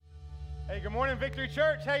Hey, good morning, Victory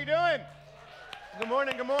Church. How you doing? Good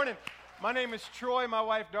morning, good morning. My name is Troy. My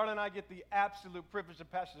wife, Darla, and I get the absolute privilege to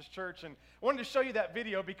pastor this church. And I wanted to show you that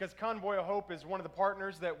video because Convoy of Hope is one of the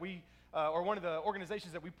partners that or one of the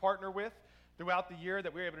organizations that we partner with throughout the year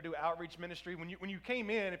that we're able to do outreach ministry. When you came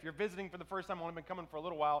in, if you're visiting for the first time, I've only been coming for a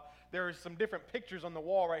little while, there's some different pictures on the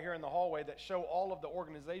wall right here in the hallway that show all of the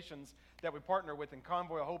organizations that we partner with, and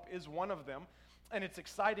Convoy of Hope is one of them. And it's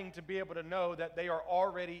exciting to be able to know that they are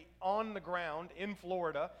already on the ground in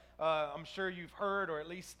Florida. I'm sure you've heard or at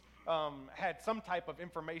least had some type of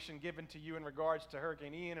information given to you in regards to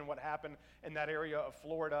Hurricane Ian and what happened in that area of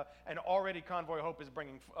Florida. And already Convoy of Hope is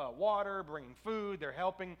bringing water, bringing food. They're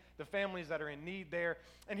helping the families that are in need there.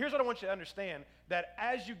 And here's what I want you to understand, that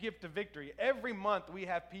as you give to Victory, every month we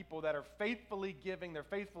have people that are faithfully giving. They're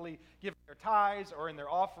faithfully giving their tithes or in their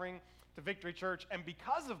offering to Victory Church, and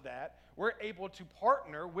because of that, we're able to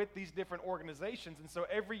partner with these different organizations. And so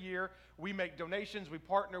every year we make donations, we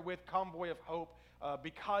partner with Convoy of Hope.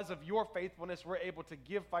 Because of your faithfulness, we're able to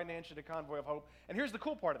give financially to Convoy of Hope. And here's the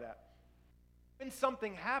cool part of that. When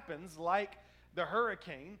something happens like the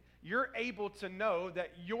hurricane, you're able to know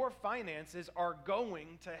that your finances are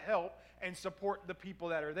going to help and support the people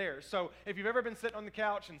that are there. So if you've ever been sitting on the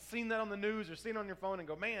couch and seen that on the news or seen it on your phone and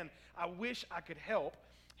go, man, I wish I could help,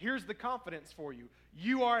 here's the confidence for you.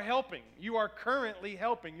 You are helping. You are currently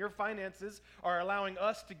helping. Your finances are allowing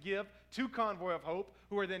us to give to Convoy of Hope,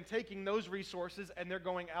 who are then taking those resources and they're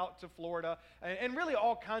going out to Florida and really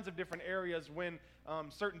all kinds of different areas when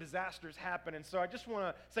certain disasters happen. And so I just want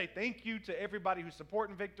to say thank you to everybody who's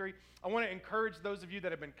supporting Victory. I want to encourage those of you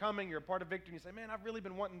that have been coming, you're a part of Victory, and you say, man, I've really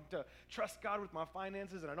been wanting to trust God with my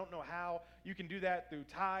finances and I don't know how. You can do that through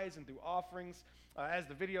tithes and through offerings. As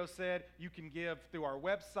the video said, you can give through our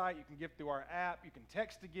website, you can give through our app, you can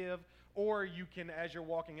text to give, or you can, as you're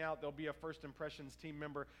walking out, there'll be a First Impressions team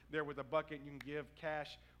member there with a bucket, and you can give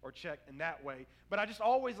cash or check in that way. But I just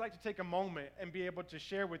always like to take a moment and be able to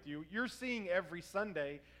share with you, you're seeing every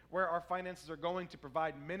Sunday where our finances are going to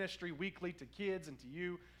provide ministry weekly to kids and to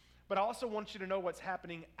you. But I also want you to know what's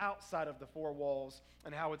happening outside of the four walls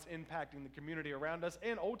and how it's impacting the community around us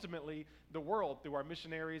and ultimately the world through our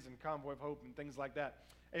missionaries and Convoy of Hope and things like that.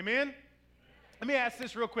 Amen? Let me ask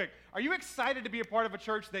this real quick. Are you excited to be a part of a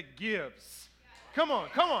church that gives? Come on.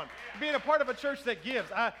 Being a part of a church that gives.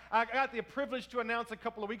 I got the privilege to announce a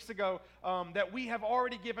couple of weeks ago that we have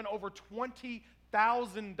already given over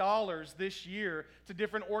 $20,000 this year to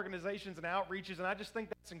different organizations and outreaches, and I just think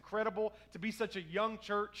that's incredible to be such a young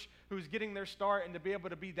church who's getting their start and to be able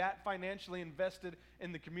to be that financially invested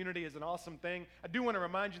in the community is an awesome thing. I do want to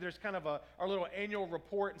remind you there's kind of our little annual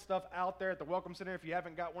report and stuff out there at the Welcome Center. If you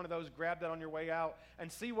haven't got one of those, grab that on your way out and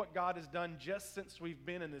see what God has done just since we've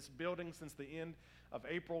been in this building since the end of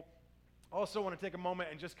April. I also want to take a moment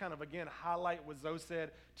and just kind of, again, highlight what Zoe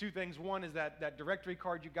said. Two things. One is that directory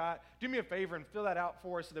card you got. Do me a favor and fill that out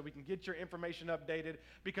for us so that we can get your information updated.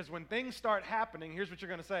 Because when things start happening, here's what you're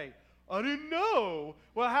going to say. I didn't know.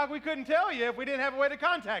 Well, how we couldn't tell you if we didn't have a way to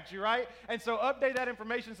contact you, right? And so update that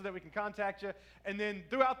information so that we can contact you. And then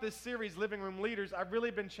throughout this series, Living Room Leaders, I've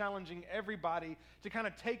really been challenging everybody to kind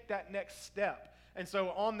of take that next step. And so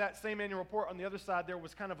on that same annual report, on the other side, there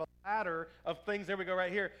was kind of a ladder of things. There we go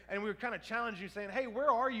right here. And we were kind of challenging you saying, hey,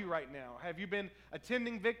 where are you right now? Have you been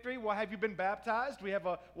attending Victory? Well, have you been baptized? We have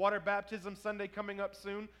a water baptism Sunday coming up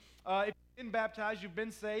soon. If you've been baptized, you've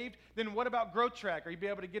been saved, then what about Growth Track? Are you be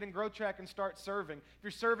able to get in Growth Track and start serving? If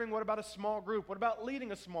you're serving, what about a small group? What about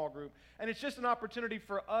leading a small group? And it's just an opportunity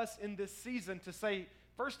for us in this season to say,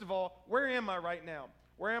 first of all, where am I right now?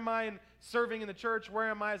 Where am I in serving in the church? Where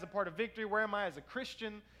am I as a part of Victory? Where am I as a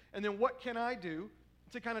Christian? And then what can I do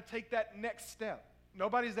to kind of take that next step?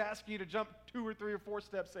 Nobody's asking you to jump 2 or 3 or 4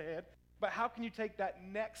 steps ahead, but how can you take that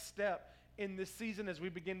next step in this season as we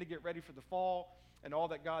begin to get ready for the fall and all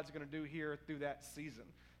that God's going to do here through that season?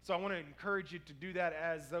 So I want to encourage you to do that.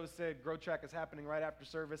 As Zoe said, Growth Track is happening right after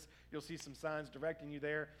service. You'll see some signs directing you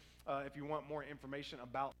there if you want more information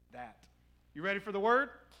about that. You ready for the word?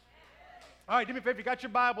 All right, do me a favor. If you got your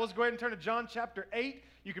Bibles, go ahead and turn to John chapter 8.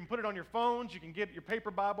 You can put it on your phones. You can get your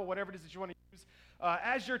paper Bible, whatever it is that you want to use.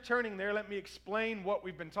 As you're turning there, let me explain what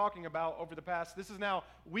we've been talking about over the past. This is now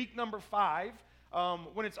week number 5.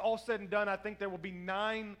 When it's all said and done, I think there will be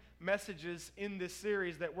 9 messages in this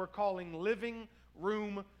series that we're calling Living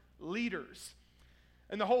Room Leaders.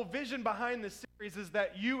 And the whole vision behind this series is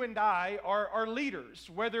that you and I are leaders.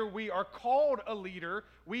 Whether we are called a leader,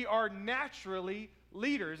 we are naturally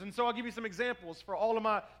leaders. And so I'll give you some examples. For all of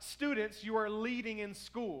my students, you are leading in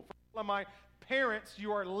school. For all of my parents,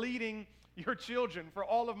 you are leading your children. For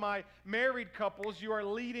all of my married couples, you are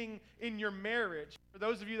leading in your marriage. For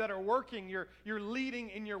those of you that are working, you're leading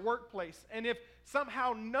in your workplace. And if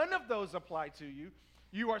somehow none of those apply to you,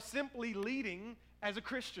 you are simply leading as a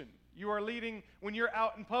Christian. You are leading when you're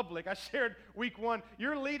out in public. I shared week 1,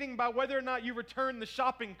 you're leading by whether or not you return the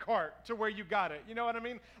shopping cart to where you got it. You know what I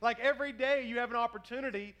mean? Like every day you have an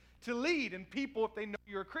opportunity to lead, and people, if they know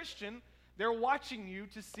you're a Christian, they're watching you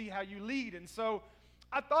to see how you lead. And so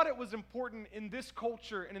I thought it was important in this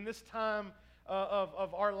culture and in this time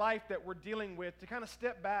of our life that we're dealing with to kind of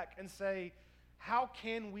step back and say, how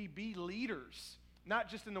can we be leaders? Not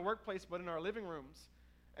just in the workplace, but in our living rooms.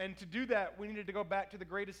 And to do that, we needed to go back to the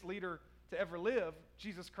greatest leader to ever live,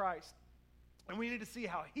 Jesus Christ. And we need to see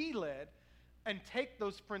how he led and take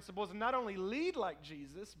those principles and not only lead like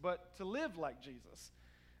Jesus, but to live like Jesus.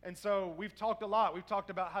 And so we've talked a lot. We've talked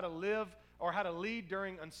about how to live or how to lead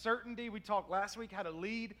during uncertainty. We talked last week how to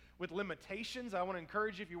lead with limitations. I want to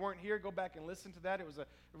encourage you, if you weren't here, go back and listen to that. It was a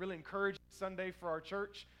really encouraging Sunday for our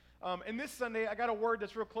church. And this Sunday, I got a word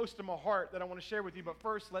that's real close to my heart that I want to share with you. But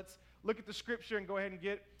first, let's look at the scripture and go ahead and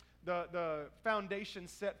get the foundation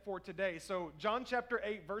set for today. So John chapter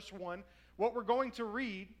 8, verse 1, what we're going to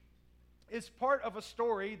read is part of a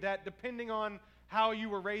story that, depending on how you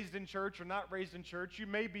were raised in church or not raised in church, you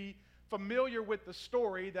may be familiar with the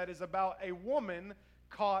story that is about a woman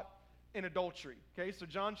caught in adultery. Okay, so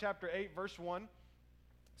John chapter 8, verse 1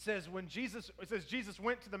 says, Jesus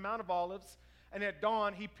went to the Mount of Olives, and at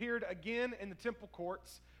dawn he appeared again in the temple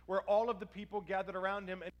courts, where all of the people gathered around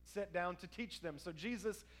him and sat down to teach them. So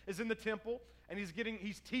Jesus is in the temple, and he's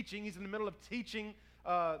teaching. He's in the middle of teaching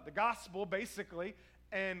the gospel, basically,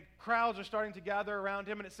 and crowds are starting to gather around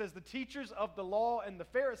him. And it says, the teachers of the law and the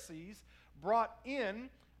Pharisees brought in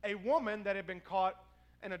a woman that had been caught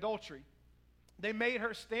in adultery. They made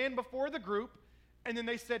her stand before the group, and then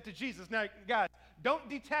they said to Jesus, now, guys, don't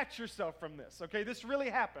detach yourself from this, okay? This really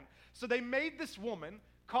happened. So they made this woman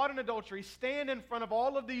caught in adultery stand in front of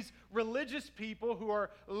all of these religious people who are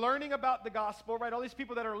learning about the gospel, right? All these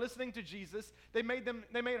people that are listening to Jesus. They made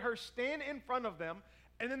her stand in front of them,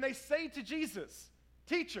 and then they say to Jesus,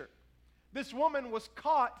 teacher, this woman was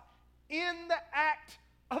caught in the act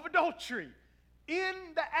of adultery. In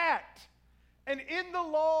the act. And in the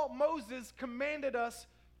law, Moses commanded us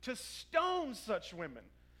to stone such women.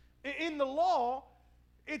 In the law,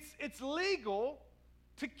 it's legal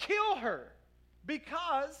to kill her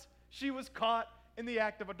because she was caught in the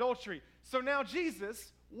act of adultery. So now,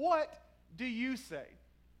 Jesus, what do you say?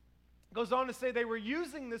 Goes on to say they were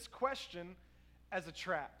using this question as a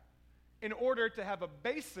trap in order to have a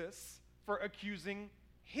basis for accusing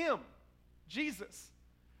him, Jesus.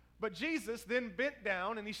 But Jesus then bent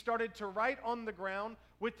down and he started to write on the ground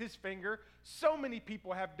with his finger. So many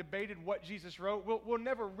people have debated what Jesus wrote. We'll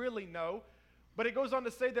never really know. But it goes on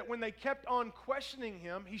to say that when they kept on questioning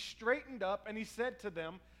him, he straightened up and he said to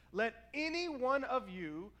them, let any one of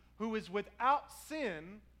you who is without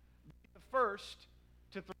sin be the first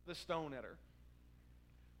to throw the stone at her.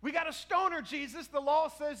 We got to stone her, Jesus. The law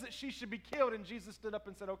says that she should be killed. And Jesus stood up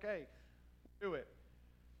and said, okay, do it.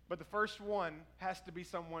 But the first one has to be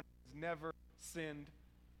someone who's never sinned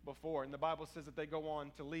before. And the Bible says that they go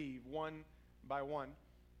on to leave one by one.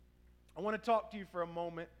 I want to talk to you for a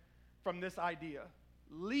moment from this idea,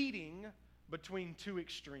 leading between two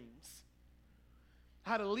extremes.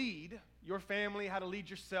 How to lead your family, how to lead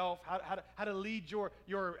yourself, how to lead your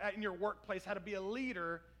in your workplace, how to be a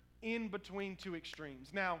leader in between two extremes.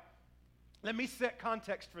 Now, let me set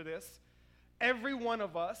context for this. Every one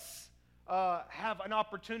of us have an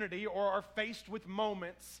opportunity or are faced with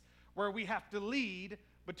moments where we have to lead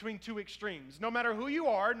between two extremes. No matter who you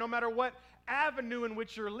are, no matter what avenue in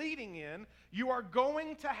which you're leading in, you are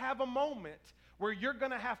going to have a moment where you're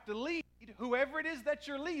going to have to lead whoever it is that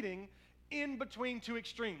you're leading in between two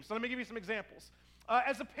extremes. So let me give you some examples.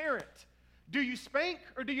 As a parent, do you spank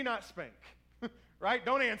or do you not spank? Right?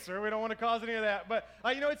 Don't answer. We don't want to cause any of that. But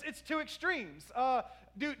it's two extremes.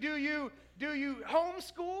 Do you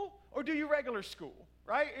homeschool or do you regular school?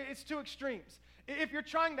 Right? It's two extremes. If you're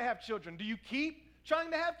trying to have children, do you keep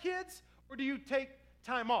trying to have kids or do you take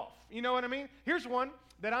time off? You know what I mean? Here's one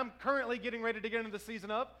that I'm currently getting ready to get into the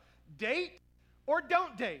season of. Date or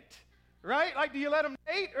don't date. Right? Like, do you let them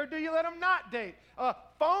date or do you let them not date?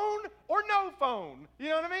 Phone or no phone? You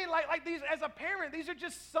know what I mean? Like these, as a parent, these are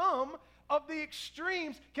just some of the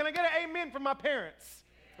extremes. Can I get an amen from my parents?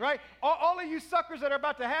 Right? All of you suckers that are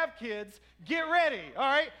about to have kids, get ready, all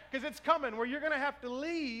right? Because it's coming where you're going to have to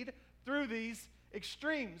lead through these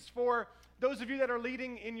extremes. For those of you that are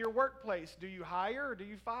leading in your workplace, do you hire or do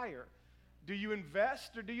you fire? Do you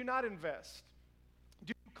invest or do you not invest?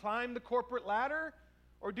 Do you climb the corporate ladder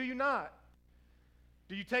or do you not?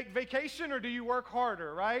 Do you take vacation or do you work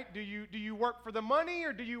harder, right? Do you work for the money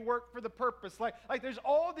or do you work for the purpose? Like there's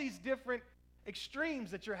all these different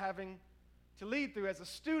extremes that you're having to lead through as a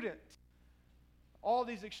student. All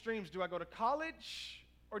these extremes. Do I go to college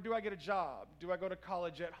or do I get a job? Do I go to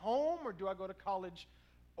college at home or do I go to college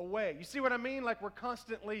away? You see what I mean? Like we're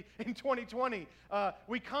constantly, in 2020,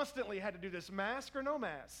 we constantly had to do this, mask or no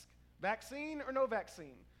mask, vaccine or no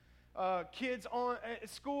vaccine, kids on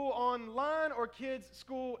school online or kids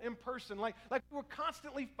school in person. Like we're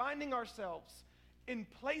constantly finding ourselves in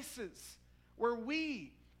places where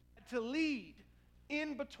we had to lead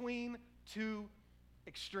in between two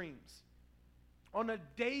extremes. On a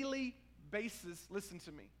daily basis, listen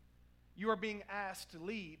to me, you are being asked to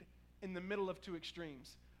lead in the middle of two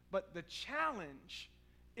extremes. But the challenge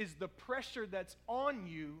is the pressure that's on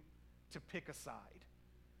you to pick a side.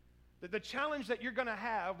 The challenge that you're going to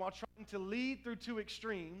have while trying to lead through two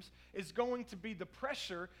extremes is going to be the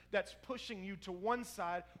pressure that's pushing you to one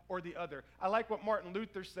side or the other. I like what Martin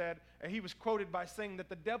Luther said, and he was quoted by saying that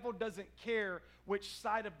the devil doesn't care which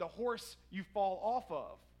side of the horse you fall off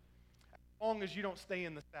of, as long as you don't stay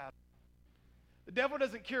in the saddle. The devil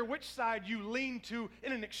doesn't care which side you lean to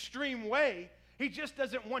in an extreme way. He just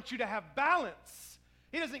doesn't want you to have balance.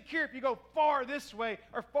 He doesn't care if you go far this way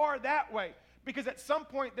or far that way, because at some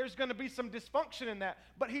point there's going to be some dysfunction in that.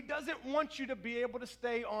 But he doesn't want you to be able to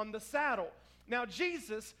stay on the saddle. Now,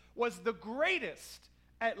 Jesus was the greatest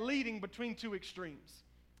at leading between two extremes.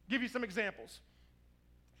 Give you some examples.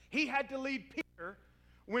 He had to lead Peter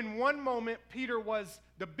when one moment Peter was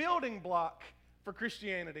the building block for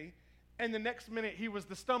Christianity, and the next minute he was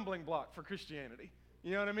the stumbling block for Christianity.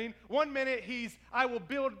 You know what I mean? One minute he's, I will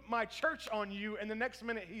build my church on you, and the next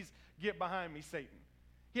minute he's, get behind me, Satan.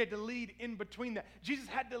 He had to lead in between that. Jesus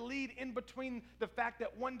had to lead in between the fact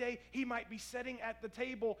that one day he might be sitting at the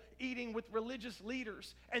table eating with religious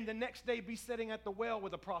leaders, and the next day be sitting at the well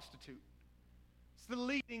with a prostitute. It's the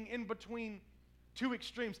leading in between two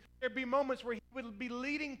extremes. There'd be moments where he would be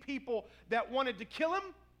leading people that wanted to kill him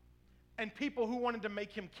and people who wanted to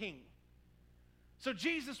make him king. So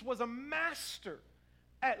Jesus was a master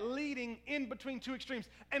at leading in between two extremes.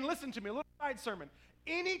 And listen to me, a little side sermon.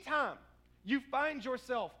 Anytime you find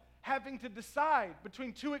yourself having to decide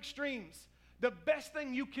between two extremes, the best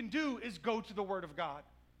thing you can do is go to the Word of God.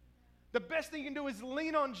 The best thing you can do is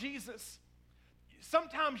lean on Jesus.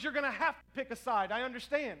 Sometimes you're going to have to pick a side, I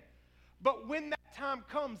understand. But when that time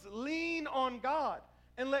comes, lean on God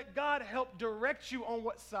and let God help direct you on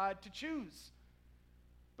what side to choose.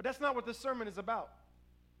 But that's not what the sermon is about.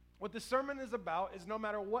 What the sermon is about is no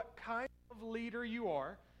matter what kind of leader you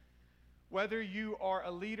are, whether you are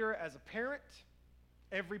a leader as a parent,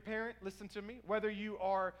 every parent, listen to me, whether you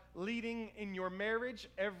are leading in your marriage,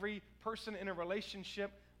 every person in a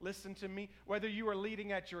relationship, listen to me, whether you are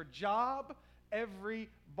leading at your job, every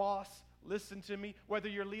boss, listen to me, whether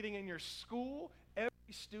you're leading in your school, every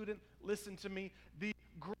student, listen to me, the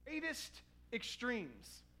greatest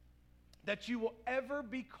extremes that you will ever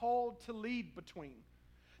be called to lead between,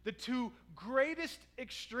 the two greatest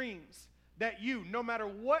extremes that you, no matter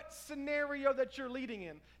what scenario that you're leading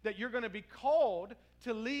in, that you're going to be called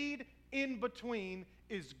to lead in between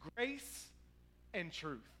is grace and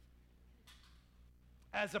truth.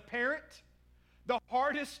 As a parent, the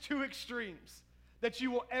hardest two extremes that you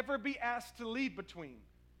will ever be asked to lead between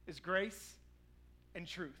is grace and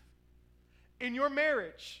truth. In your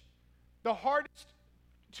marriage, the hardest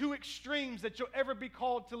two extremes that you'll ever be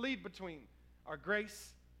called to lead between are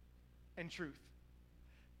grace and truth.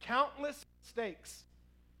 Countless mistakes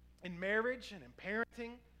in marriage and in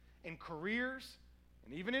parenting, in careers,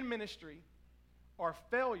 and even in ministry are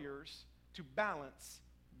failures to balance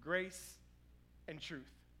grace and truth.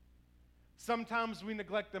 Sometimes we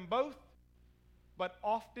neglect them both, but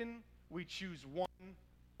often we choose one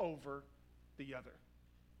over the other.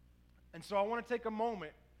 And so I want to take a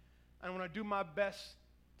moment and I want to do my best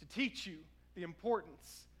to teach you the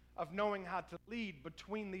importance of knowing how to lead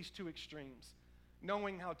between these two extremes,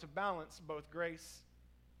 knowing how to balance both grace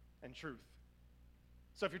and truth.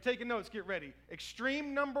 So if you're taking notes, get ready.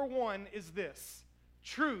 Extreme number one is this: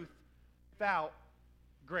 truth without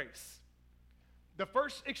grace. The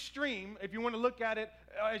first extreme, if you want to look at it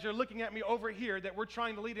as you're looking at me over here, that we're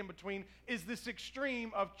trying to lead in between, is this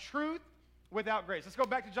extreme of truth without grace. Let's go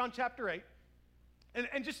back to John chapter 8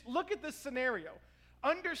 and just look at this scenario.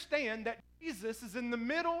 Understand that Jesus is in the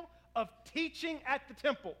middle of teaching at the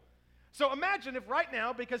temple. So imagine if right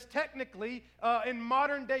now, because technically in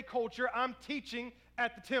modern day culture, I'm teaching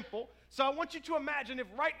at the temple. So I want you to imagine if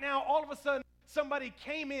right now all of a sudden somebody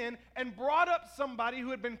came in and brought up somebody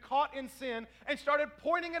who had been caught in sin and started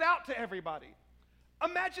pointing it out to everybody.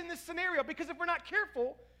 Imagine this scenario, because if we're not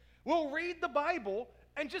careful, we'll read the Bible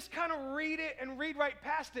and just kind of read it and read right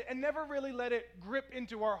past it and never really let it grip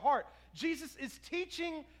into our heart. Jesus is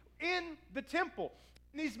teaching in the temple.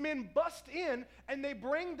 These men bust in and they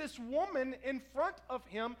bring this woman in front of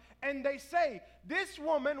him and they say, this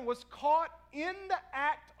woman was caught in the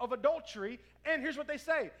act of adultery, and here's what they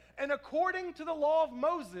say, and according to the law of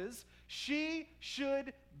Moses, she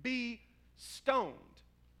should be stoned.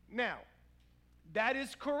 Now, that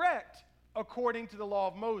is correct according to the law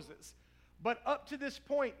of Moses. But up to this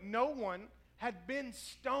point, no one had been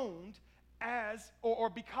stoned as or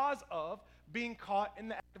because of being caught in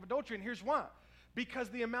the act of adultery. And here's why. Because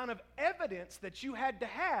the amount of evidence that you had to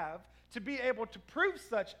have to be able to prove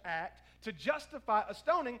such act, to justify a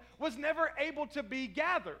stoning, was never able to be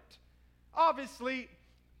gathered. Obviously,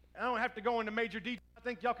 I don't have to go into major detail. I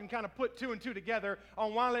think y'all can kind of put two and two together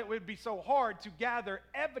on why it would be so hard to gather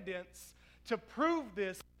evidence to prove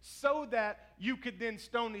this so that you could then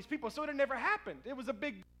stone these people. So it had never happened. It was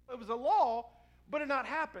a law, but it not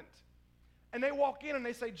happened. And they walk in and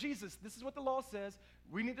they say, Jesus, this is what the law says.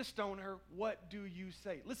 We need to stone her. What do you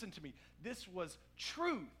say? Listen to me. This was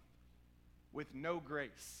truth with no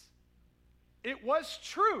grace. It was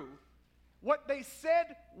true. What they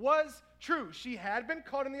said was true. She had been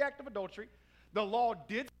caught in the act of adultery. The law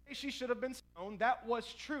did say she should have been stoned. That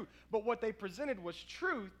was true. But what they presented was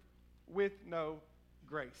truth with no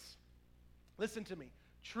grace. Listen to me.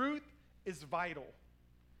 Truth is vital.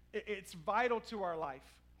 It's vital to our life.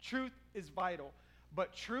 Truth is vital.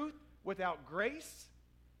 But truth without grace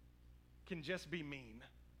can just be mean.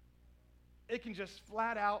 It can just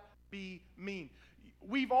flat out be mean.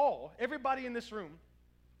 Everybody in this room,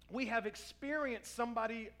 we have experienced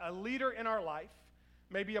somebody, a leader in our life,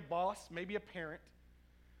 maybe a boss, maybe a parent,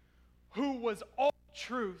 who was all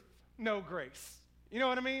truth, no grace. You know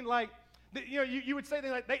what I mean? Like, you would say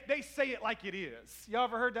things like, they say it like it is. Y'all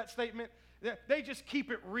ever heard that statement? They just keep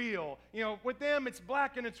it real. With them, it's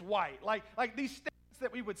black and it's white. Like these statements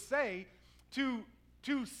that we would say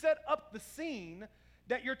to set up the scene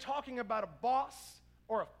that you're talking about a boss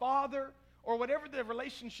or a father or whatever the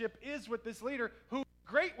relationship is with this leader who's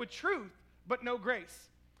great with truth, but no grace.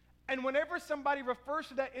 And whenever somebody refers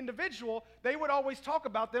to that individual, they would always talk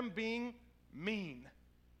about them being mean,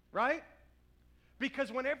 right?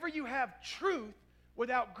 Because whenever you have truth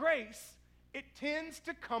without grace, it tends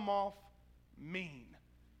to come off mean.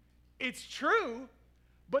 It's true,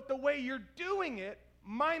 but the way you're doing it,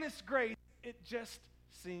 minus grace, it just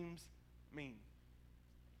seems mean.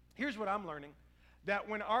 Here's what I'm learning, that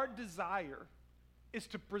when our desire is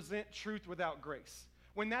to present truth without grace,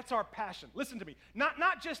 when that's our passion, listen to me,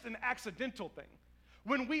 not just an accidental thing,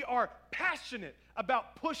 when we are passionate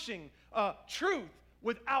about pushing truth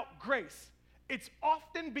without grace, it's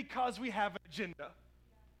often because we have an agenda.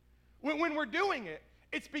 When we're doing it,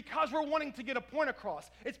 it's because we're wanting to get a point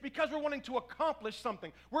across. It's because we're wanting to accomplish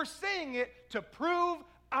something. We're saying it to prove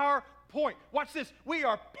our point. Watch this. We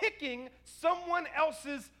are picking someone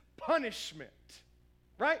else's punishment,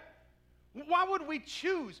 right? Why would we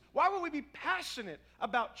choose? Why would we be passionate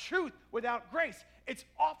about truth without grace? It's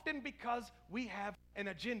often because we have an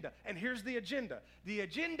agenda. And here's the agenda. The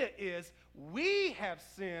agenda is we have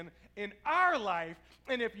sin in our life,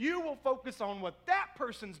 and if you will focus on what that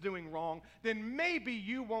person's doing wrong, then maybe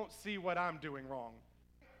you won't see what I'm doing wrong.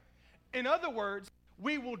 In other words,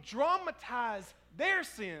 we will dramatize their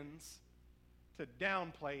sins to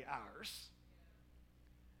downplay ours.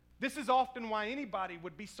 This is often why anybody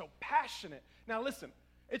would be so passionate. Now listen,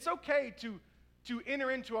 it's okay to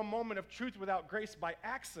enter into a moment of truth without grace by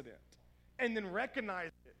accident and then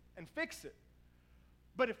recognize it and fix it.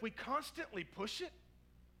 But if we constantly push it,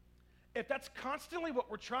 if that's constantly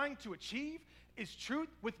what we're trying to achieve is truth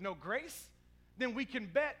with no grace, then we can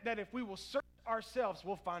bet that if we will search ourselves,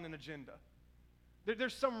 we'll find an agenda.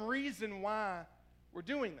 There's some reason why we're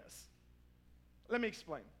doing this. Let me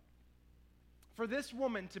explain. For this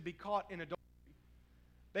woman to be caught in adultery,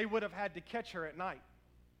 they would have had to catch her at night.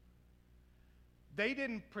 They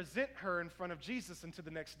didn't present her in front of Jesus until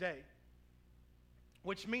the next day,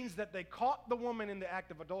 which means that they caught the woman in the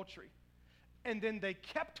act of adultery, and then they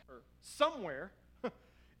kept her somewhere,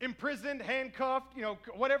 imprisoned, handcuffed,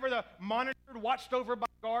 whatever, the monitored, watched over by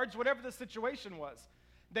guards, whatever the situation was.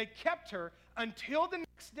 They kept her until the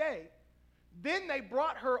next day. Then they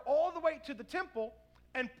brought her all the way to the temple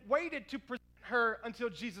and waited to present her until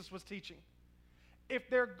Jesus was teaching. If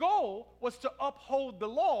their goal was to uphold the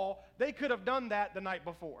law, they could have done that the night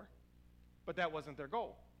before. But that wasn't their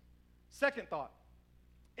goal. Second thought,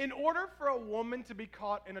 In order for a woman to be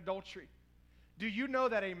caught in adultery, do you know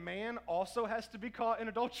that a man also has to be caught in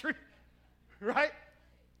adultery? Right?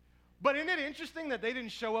 But isn't it interesting that they didn't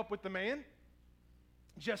show up with the man?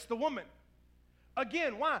 Just the woman.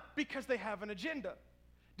 Again, why? Because they have an agenda.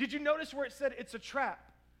 Did you notice where it said it's a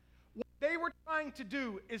trap? What they were trying to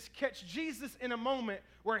do is catch Jesus in a moment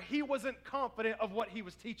where he wasn't confident of what he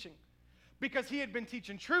was teaching, because he had been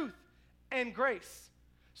teaching truth and grace.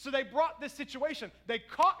 So they brought this situation. They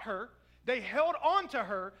caught her. They held on to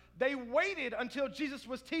her. They waited until Jesus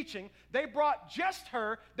was teaching. They brought just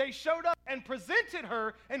her. They showed up and presented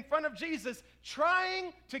her in front of Jesus,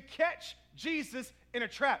 trying to catch Jesus in a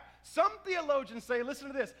trap. Some theologians say, listen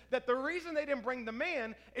to this, that the reason they didn't bring the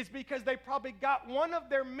man is because they probably got one of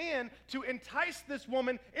their men to entice this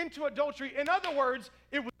woman into adultery. In other words,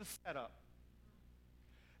 it was a setup.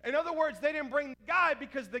 In other words, they didn't bring the guy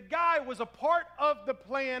because the guy was a part of the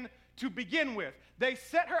plan to begin with. They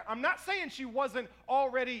set her. I'm not saying she wasn't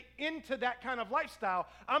already into that kind of lifestyle.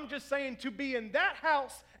 I'm just saying to be in that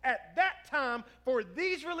house at that time for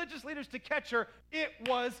these religious leaders to catch her, it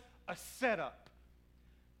was a setup.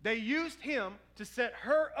 They used him to set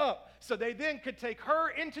her up so they then could take her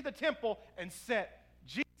into the temple and set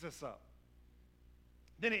Jesus up.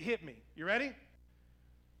 Then it hit me. You ready?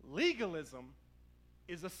 Legalism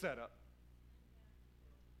is a setup.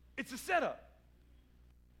 It's a setup.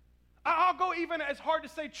 I'll go even as hard to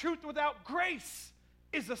say truth without grace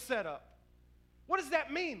is a setup. What does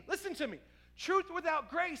that mean? Listen to me. Truth without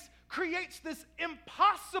grace creates this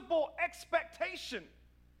impossible expectation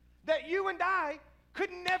that you and I could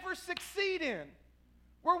never succeed in,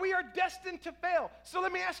 where we are destined to fail. So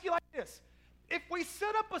let me ask you like this. If we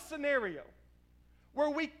set up a scenario where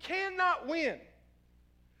we cannot win,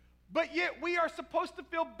 but yet we are supposed to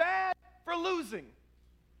feel bad for losing,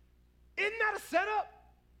 isn't that a setup?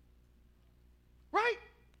 Right?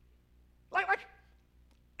 Like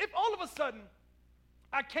if all of a sudden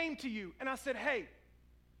I came to you and I said, hey,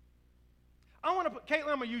 Caitlin,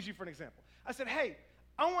 I'm going to use you for an example. I said, hey,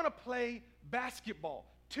 I want to play basketball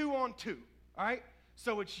 2-on-2, all right?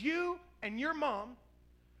 So it's you and your mom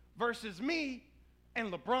versus me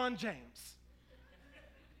and LeBron James.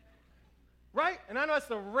 Right? And I know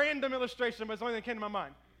that's a random illustration, but it's the only thing that came to my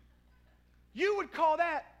mind. You would call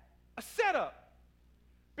that a setup,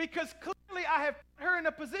 because clearly I have put her in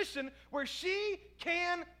a position where she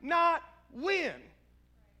cannot win,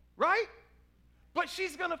 right? But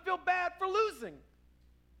she's going to feel bad for losing.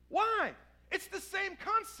 Why? It's the same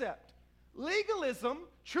concept. Legalism,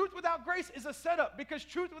 truth without grace, is a setup, because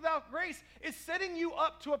truth without grace is setting you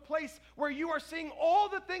up to a place where you are seeing all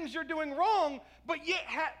the things you're doing wrong, but yet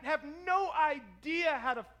have no idea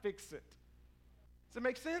how to fix it. Does that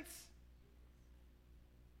make sense?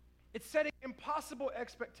 It's setting impossible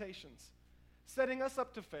expectations, setting us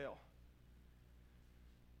up to fail.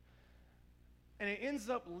 And it ends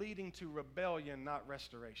up leading to rebellion, not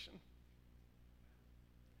restoration.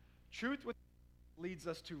 Truth leads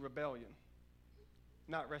us to rebellion,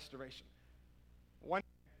 not restoration.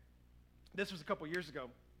 This was a couple years ago.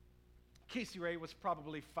 Casey Ray was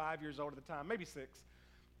probably 5 years old at the time, maybe 6.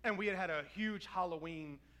 And we had a huge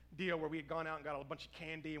Halloween deal where we had gone out and got a bunch of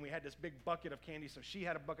candy, and we had this big bucket of candy. So she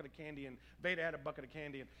had a bucket of candy, and Veda had a bucket of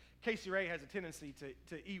candy. And Casey Ray has a tendency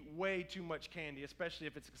to eat way too much candy, especially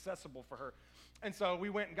if it's accessible for her. And so we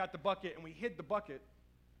went and got the bucket, and we hid the bucket.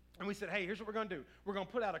 And we said, hey, here's what we're going to do. We're going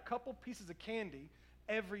to put out a couple pieces of candy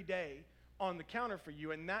every day on the counter for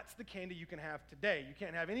you, and that's the candy you can have today. You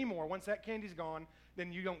can't have any more. Once that candy's gone,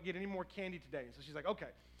 then you don't get any more candy today. So she's like, okay.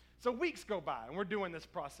 So weeks go by, and we're doing this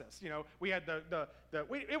process. You know, we had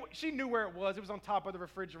she knew where it was. It was on top of the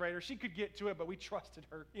refrigerator. She could get to it, but we trusted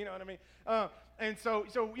her. You know what I mean? And so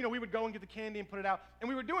you know, we would go and get the candy and put it out, and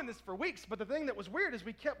we were doing this for weeks. But the thing that was weird is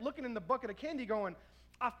we kept looking in the bucket of candy going,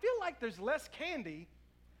 I feel like there's less candy.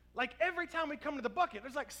 Like every time we come to the bucket,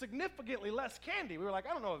 there's like significantly less candy. We were like,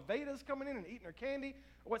 I don't know if Veda's coming in and eating her candy,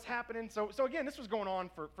 or what's happening. So again, this was going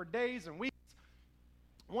on for days and weeks.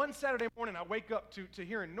 One Saturday morning, I wake up to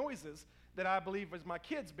hearing noises that I believe was my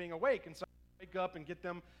kids being awake. And so I wake up and get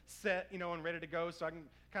them set, you know, and ready to go so I can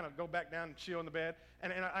kind of go back down and chill in the bed.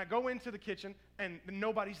 And I go into the kitchen, and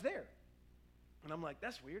nobody's there. And I'm like,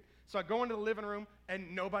 that's weird. So I go into the living room,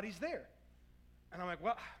 and nobody's there. And I'm like,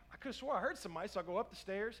 well, I could have swore I heard somebody. So I go up the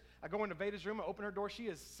stairs. I go into Veda's room. I open her door. She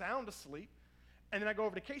is sound asleep. And then I go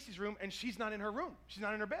over to Casey's room, and she's not in her room. She's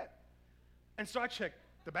not in her bed. And so I check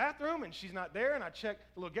the bathroom, and she's not there. And I check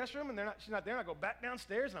the little guest room, and she's not there. And I go back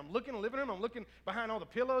downstairs, and I'm looking in the living room. I'm looking behind all the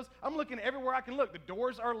pillows. I'm looking everywhere I can look. The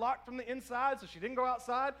doors are locked from the inside, so she didn't go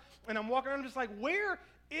outside. And I'm walking around just like, where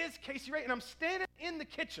is Casey Ray? And I'm standing in the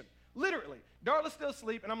kitchen, Literally. Darla's still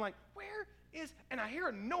asleep, and I'm like, where is, and I hear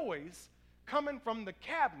a noise coming from the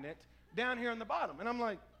cabinet down here on the bottom. And I'm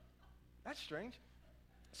like, that's strange.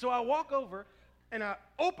 So I walk over, and I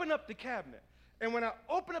open up the cabinet. And when I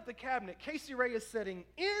open up the cabinet, Casey Ray is sitting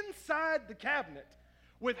inside the cabinet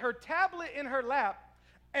with her tablet in her lap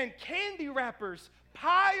and candy wrappers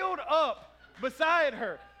piled up beside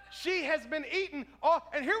her. She has been eating all,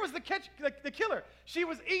 and here was the killer. She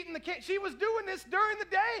was eating she was doing this during the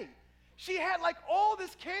day. She had like all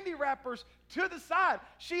this candy wrappers to the side.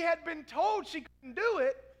 She had been told she couldn't do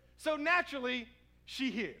it, so naturally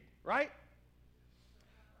she hid, right?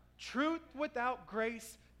 Truth without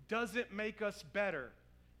grace doesn't make us better.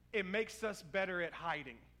 It makes us better at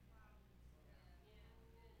hiding.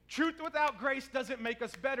 Truth without grace doesn't make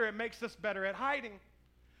us better. It makes us better at hiding.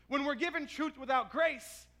 When we're given truth without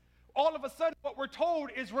grace, all of a sudden what we're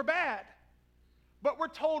told is we're bad. But we're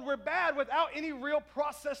told we're bad without any real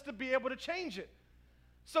process to be able to change it.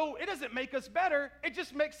 So it doesn't make us better. It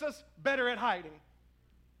just makes us better at hiding,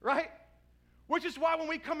 right? Which is why when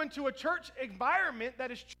we come into a church environment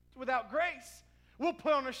that is truth without grace, we'll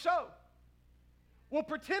put on a show. We'll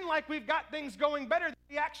pretend like we've got things going better than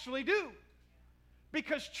we actually do.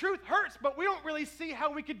 Because truth hurts, but we don't really see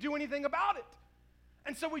how we could do anything about it.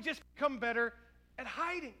 And so we just become better at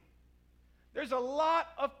hiding. There's a lot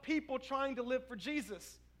of people trying to live for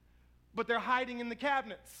Jesus, but they're hiding in the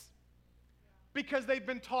cabinets because they've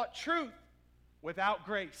been taught truth without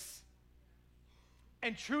grace.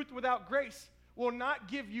 And truth without grace will not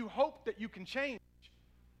give you hope that you can change.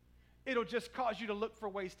 It'll just cause you to look for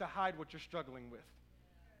ways to hide what you're struggling with.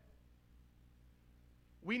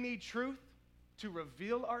 We need truth to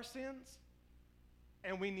reveal our sins,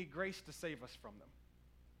 and we need grace to save us from them.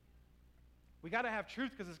 We got to have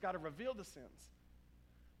truth because it's got to reveal the sins,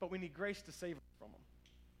 but we need grace to save us from them.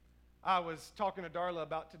 I was talking to Darla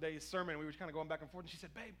about today's sermon. We were kind of going back and forth, and she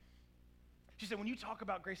said, babe, she said, when you talk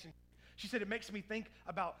about grace, and she said, it makes me think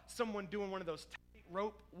about someone doing one of those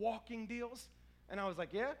tightrope walking deals. And I was like,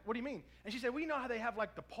 yeah, what do you mean? And she said, well, you know how they have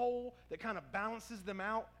like the pole that kind of balances them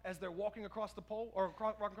out as they're walking across the pole or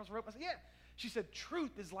walking across the rope? I said, yeah. She said,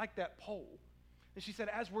 truth is like that pole. And she said,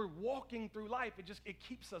 as we're walking through life, it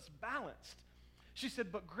keeps us balanced. She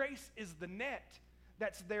said, but grace is the net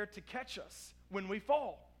that's there to catch us when we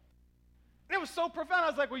fall. And it was so profound. I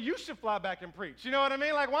was like, well, you should fly back and preach. You know what I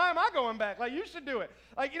mean? Like, why am I going back? Like, you should do it.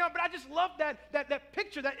 Like, but I just love that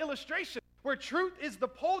picture, that illustration, where truth is the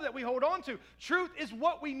pole that we hold on to. Truth is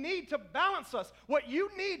what we need to balance us. What you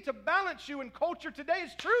need to balance you in culture today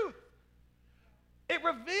is truth. It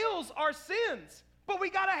reveals our sins, but we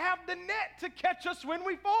got to have the net to catch us when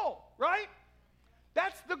we fall, right?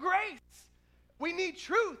 That's the grace. We need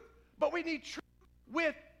truth, but we need truth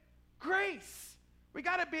with grace. We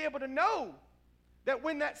got to be able to know that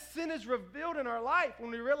when that sin is revealed in our life, when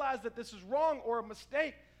we realize that this is wrong or a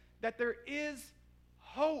mistake, that there is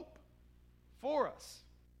hope for us.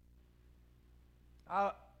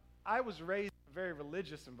 I was raised in a very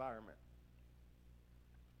religious environment.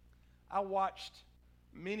 I watched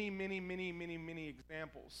many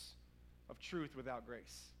examples of truth without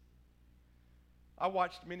grace. I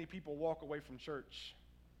watched many people walk away from church,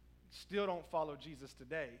 still don't follow Jesus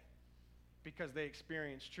today because they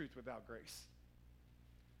experienced truth without grace.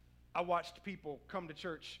 I watched people come to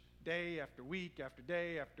church day after week after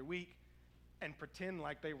day after week and pretend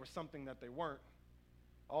like they were something that they weren't,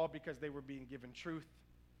 all because they were being given truth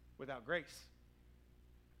without grace.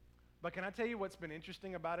 But can I tell you what's been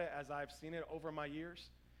interesting about it as I've seen it over my years?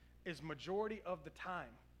 Is majority of the time,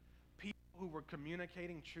 people who were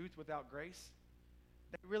communicating truth without grace,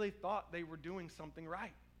 they really thought they were doing something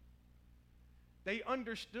right. They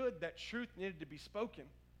understood that truth needed to be spoken,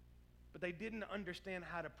 but they didn't understand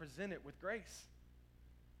how to present it with grace.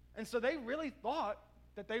 And so they really thought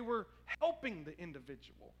that they were helping the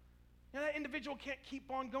individual. That individual can't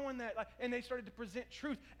keep on going that, and they started to present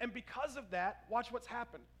truth. And because of that, watch what's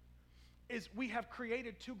happened, is we have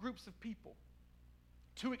created two groups of people,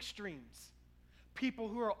 two extremes. People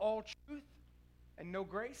who are all truth and no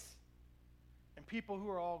grace, and people who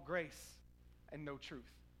are all grace and no truth.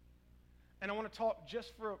 And I want to talk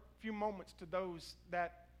just for a few moments to those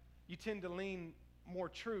that you tend to lean more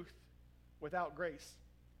truth without grace.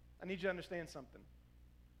 I need you to understand something.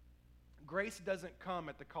 Grace doesn't come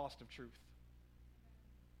at the cost of truth.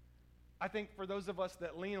 I think for those of us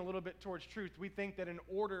that lean a little bit towards truth, we think that in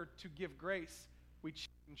order to give grace, we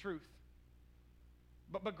cheapen truth.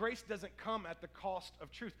 But grace doesn't come at the cost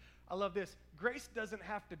of truth. I love this. Grace doesn't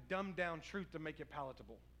have to dumb down truth to make it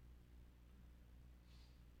palatable.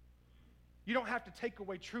 You don't have to take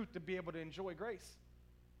away truth to be able to enjoy grace.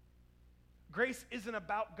 Grace isn't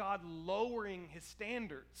about God lowering his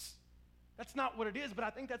standards. That's not what it is, but I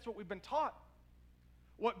think that's what we've been taught.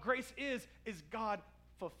 What grace is God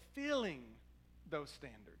fulfilling those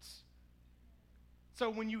standards. So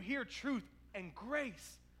when you hear truth and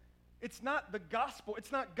grace, it's not the gospel,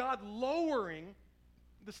 it's not God lowering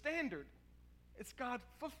the standard. It's God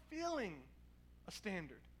fulfilling a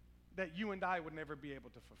standard that you and I would never be able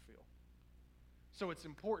to fulfill. So it's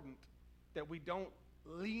important that we don't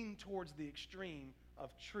lean towards the extreme of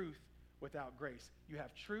truth without grace. You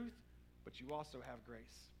have truth, but you also have grace.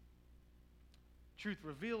 Truth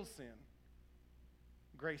reveals sin.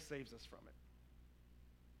 Grace saves us from it.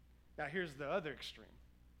 Now here's the other extreme.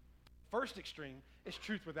 First extreme is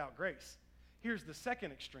truth without grace. Here's the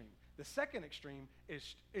second extreme. The second extreme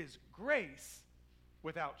is grace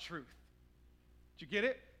without truth. Did you get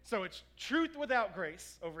it? So it's truth without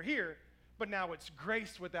grace over here, but now it's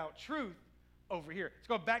grace without truth over here. Let's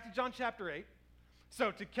go back to John chapter 8.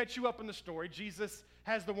 So to catch you up in the story, Jesus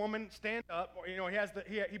has the woman stand up.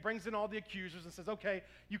 He brings in all the accusers and says, okay,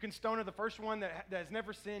 you can stone her. The first one that has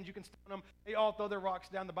never sinned, you can stone them. They all throw their rocks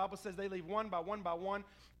down. The Bible says they leave one by one by one.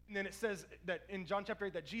 And then it says that in John chapter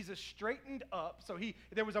 8 that Jesus straightened up. So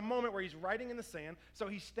there was a moment where he's writing in the sand. So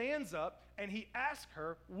he stands up and he asks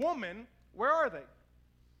her, woman, where are they?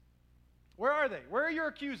 Where are they? Where are your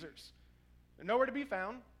accusers? They're nowhere to be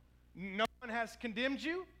found. No one has condemned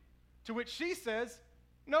you. To which she says,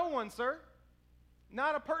 no one, sir.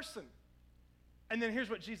 Not a person. And then here's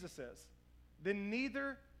what Jesus says. Then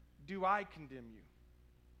neither do I condemn you.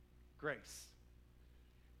 Grace.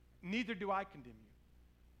 Neither do I condemn you.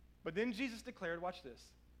 But then Jesus declared, watch this.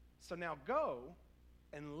 So now go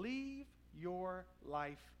and leave your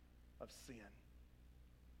life of sin.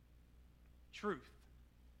 Truth.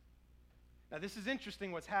 Now this is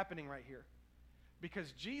interesting what's happening right here.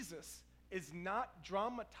 Because Jesus is not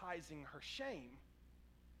dramatizing her shame,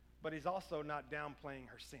 but he's also not downplaying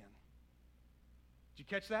her sin. Did you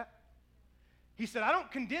catch that? He said, I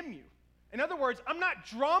don't condemn you. In other words, I'm not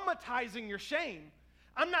dramatizing your shame.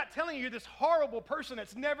 I'm not telling you you're this horrible person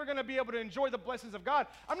that's never going to be able to enjoy the blessings of God.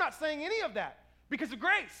 I'm not saying any of that because of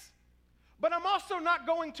grace. But I'm also not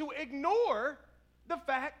going to ignore the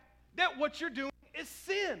fact that what you're doing is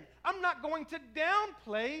sin. I'm not going to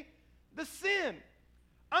downplay the sin.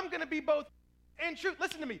 I'm going to be both and truth.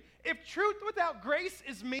 Listen to me. If truth without grace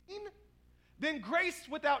is mean, then grace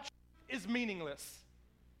without truth is meaningless.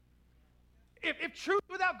 If truth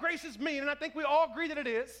without grace is mean, and I think we all agree that it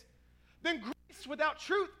is, then grace without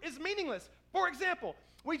truth is meaningless. For example,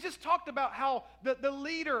 we just talked about how the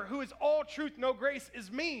leader who is all truth, no grace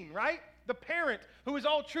is mean, right? The parent who is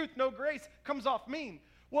all truth, no grace comes off mean.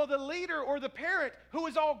 Well, the leader or the parent who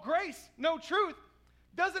is all grace, no truth,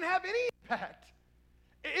 doesn't have any impact.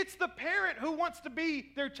 It's the parent who wants to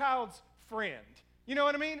be their child's friend. You know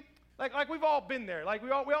what I mean? Like we've all been there. Like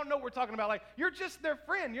we all know what we're talking about. Like you're just their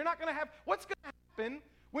friend. You're not going to have, what's going to happen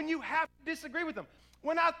when you have to disagree with them?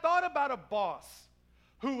 When I thought about a boss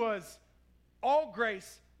who was all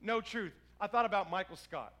grace, no truth, I thought about Michael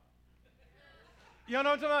Scott. You know what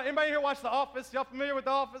I'm talking about? Anybody here watch The Office? Y'all familiar with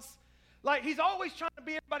The Office? Like he's always trying to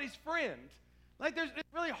be everybody's friend. Like it's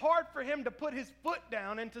really hard for him to put his foot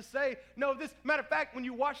down and to say, no, this, matter of fact, when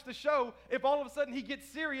you watch the show, if all of a sudden he gets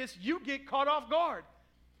serious, you get caught off guard.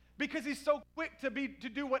 Because he's so quick to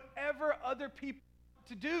do whatever other people want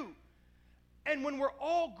to do. And when we're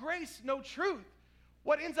all grace, no truth,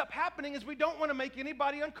 what ends up happening is we don't want to make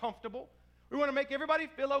anybody uncomfortable. We want to make everybody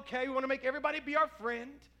feel okay. We want to make everybody be our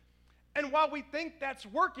friend. And while we think that's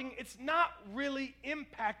working, it's not really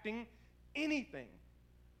impacting anything.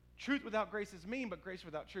 Truth without grace is mean, but grace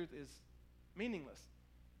without truth is meaningless.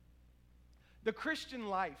 The Christian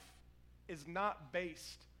life is not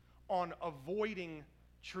based on avoiding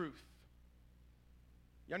truth.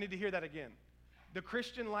 Y'all need to hear that again. The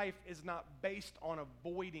Christian life is not based on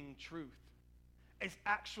avoiding truth. It's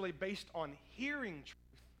actually based on hearing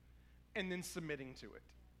truth and then submitting to it.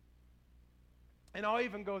 And I'll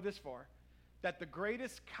even go this far, that the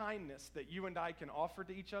greatest kindness that you and I can offer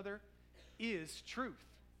to each other is truth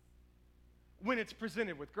when it's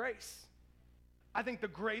presented with grace. I think the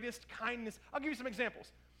greatest kindness, I'll give you some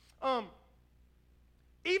examples.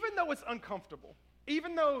 Even though it's uncomfortable,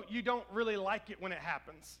 even though you don't really like it when it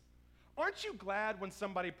happens, aren't you glad when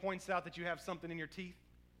somebody points out that you have something in your teeth?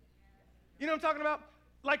 You know what I'm talking about?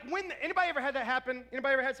 Like anybody ever had that happen?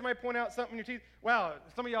 Anybody ever had somebody point out something in your teeth? Wow,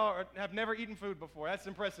 some of y'all have never eaten food before. That's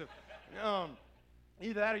impressive.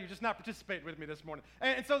 Either that or you're just not participating with me this morning.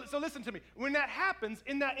 And so listen to me. When that happens,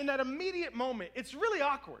 in that immediate moment, it's really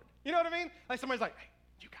awkward. You know what I mean? Like somebody's like, hey,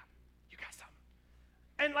 you got something.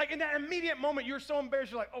 And like in that immediate moment, you're so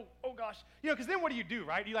embarrassed, you're like, oh gosh. Because then what do?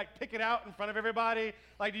 Right? Do you like pick it out in front of everybody?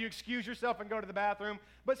 Like, do you excuse yourself and go to the bathroom?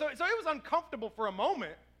 But so it was uncomfortable for a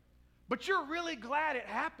moment, but you're really glad it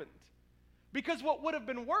happened. Because what would have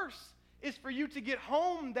been worse is for you to get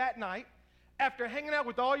home that night after hanging out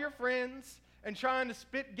with all your friends and trying to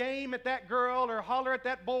spit game at that girl or holler at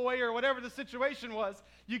that boy or whatever the situation was.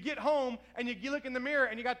 You get home and you look in the mirror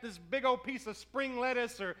and you got this big old piece of spring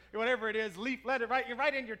lettuce or whatever it is, leaf lettuce,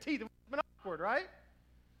 right in your teeth. It's been awkward, right?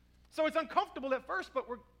 So it's uncomfortable at first, but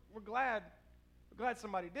we're glad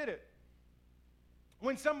somebody did it.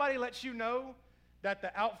 When somebody lets you know that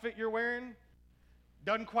the outfit you're wearing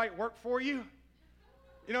doesn't quite work for you,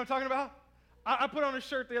 you know what I'm talking about? I put on a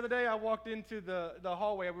shirt the other day. I walked into the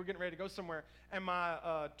hallway. We were getting ready to go somewhere, and my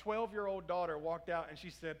 12-year-old daughter walked out, and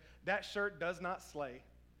she said, "That shirt does not slay."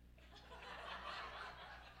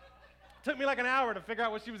 Took me like an hour to figure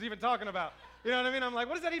out what she was even talking about. You know what I mean? I'm like,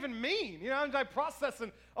 what does that even mean? I'm like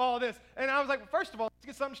processing all this. And I was like, well, first of all, let's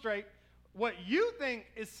get something straight. What you think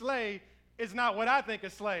is slay is not what I think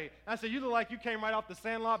is slay. I said, you look like you came right off the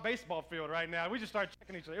Sandlot baseball field right now. We just started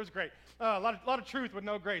checking each other. It was great. A lot of truth with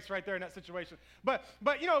no grace right there in that situation. But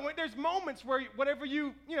there's moments where whatever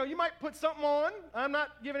you might put something on. I'm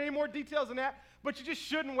not giving any more details than that, but you just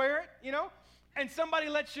shouldn't wear it, And somebody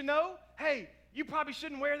lets you know, hey, you probably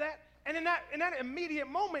shouldn't wear that. And in that immediate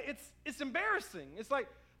moment, it's embarrassing. It's like,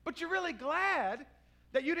 but you're really glad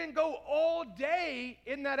that you didn't go all day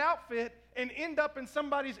in that outfit and end up in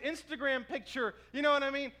somebody's Instagram picture, you know what I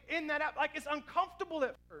mean? In that outfit. Like, it's uncomfortable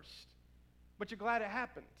at first, but you're glad it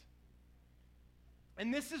happened.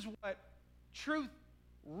 And this is what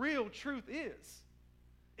real truth is.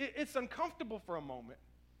 It's uncomfortable for a moment,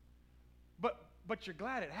 but you're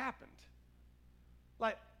glad it happened.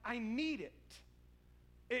 Like, I need it.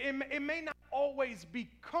 It may not always be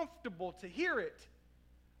comfortable to hear it,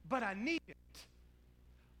 but I need it.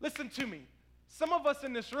 Listen to me. Some of us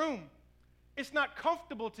in this room, it's not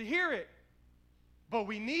comfortable to hear it, but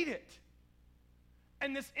we need it.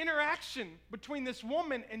 And this interaction between this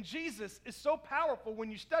woman and Jesus is so powerful when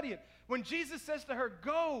you study it. When Jesus says to her,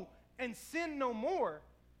 go and sin no more,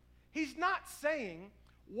 he's not saying,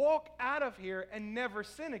 walk out of here and never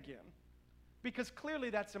sin again, because clearly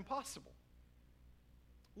that's impossible.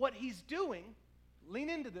 What he's doing, lean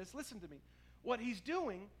into this, listen to me. What he's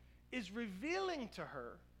doing is revealing to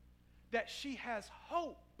her that she has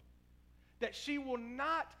hope, that she will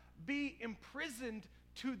not be imprisoned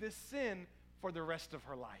to this sin for the rest of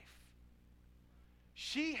her life.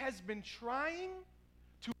 She has been trying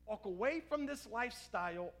to walk away from this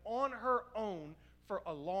lifestyle on her own for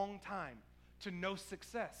a long time, to no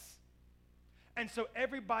success. And so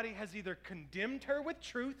everybody has either condemned her with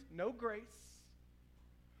truth, no grace.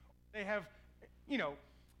 They have,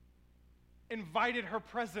 invited her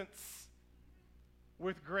presence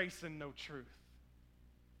with grace and no truth.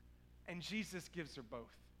 And Jesus gives her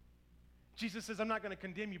both. Jesus says, I'm not going to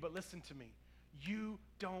condemn you, but listen to me. You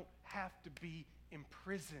don't have to be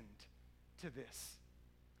imprisoned to this.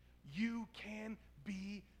 You can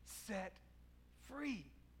be set free.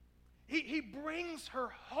 He brings her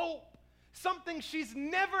hope, something she's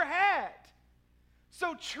never had.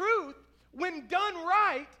 So truth, when done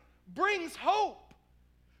right, brings hope.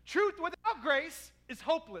 Truth without grace is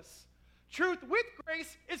hopeless. Truth with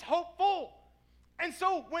grace is hopeful. And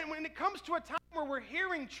so when it comes to a time where we're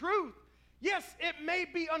hearing truth, yes, it may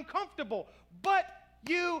be uncomfortable, but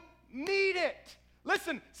you need it.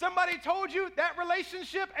 Listen, somebody told you that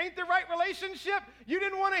relationship ain't the right relationship. You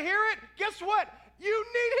didn't want to hear it. Guess what? You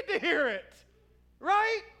needed to hear it,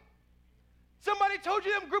 right? Somebody told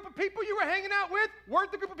you them group of people you were hanging out with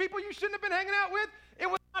weren't the group of people you shouldn't have been hanging out with. It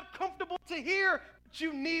was not comfortable to hear, but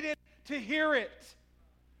you needed to hear it.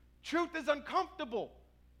 Truth is uncomfortable,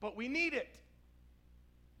 but we need it.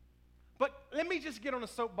 But let me just get on a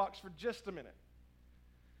soapbox for just a minute.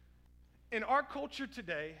 In our culture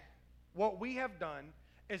today, what we have done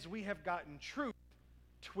is we have gotten truth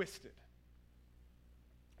twisted.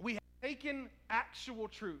 We have taken actual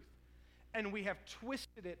truth and we have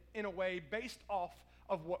twisted it in a way based off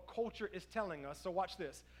of what culture is telling us. So watch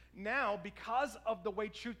this. Now, because of the way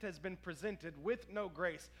truth has been presented with no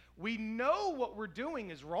grace, we know what we're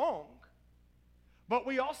doing is wrong, but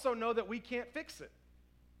we also know that we can't fix it.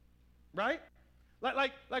 Right?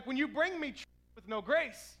 Like when you bring me truth with no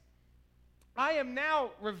grace, I am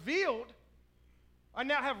now revealed, I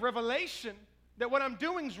now have revelation that what I'm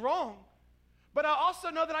doing is wrong, but I also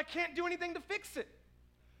know that I can't do anything to fix it.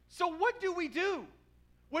 So what do we do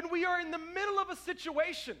when we are in the middle of a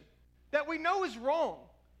situation that we know is wrong,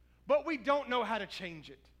 but we don't know how to change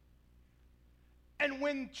it? And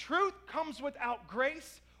when truth comes without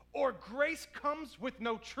grace, or grace comes with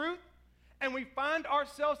no truth, and we find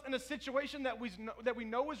ourselves in a situation that we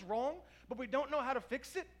know is wrong, but we don't know how to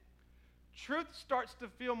fix it, truth starts to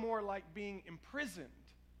feel more like being imprisoned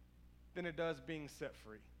than it does being set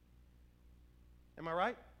free. Am I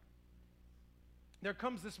right? There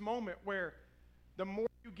comes this moment where the more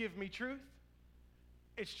you give me truth,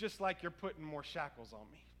 it's just like you're putting more shackles on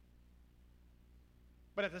me.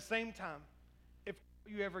 But at the same time, if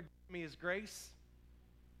all you ever give me is grace,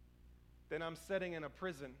 then I'm sitting in a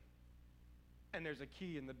prison and there's a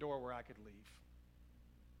key in the door where I could leave.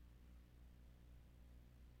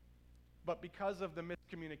 But because of the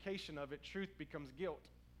miscommunication of it, truth becomes guilt.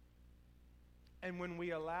 And when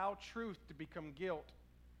we allow truth to become guilt,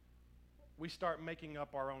 we start making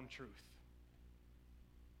up our own truth.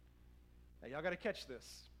 Now, y'all got to catch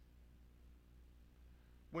this.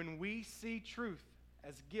 When we see truth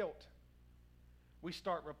as guilt, we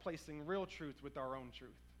start replacing real truth with our own truth.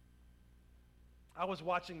 I was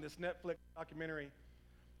watching this Netflix documentary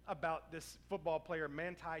about this football player,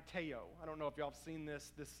 Manti Te'o. I don't know if y'all have seen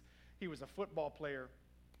this. He was a football player,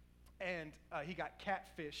 and he got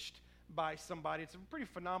catfished by somebody. It's a pretty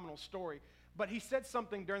phenomenal story. But he said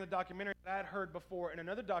something during the documentary that I had heard before in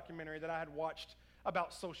another documentary that I had watched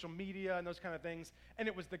about social media and those kind of things. And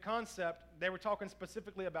it was the concept, they were talking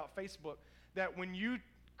specifically about Facebook, that when you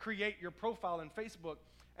create your profile in Facebook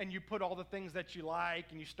and you put all the things that you like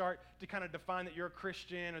and you start to kind of define that you're a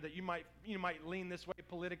Christian or that you might lean this way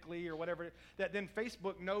politically or whatever, that then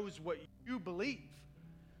Facebook knows what you believe.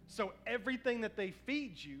 So everything that they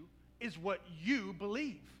feed you is what you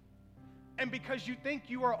believe. And because you think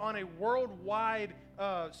you are on a worldwide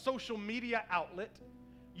social media outlet,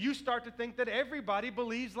 you start to think that everybody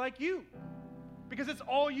believes like you because it's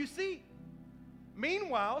all you see.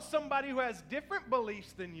 Meanwhile, somebody who has different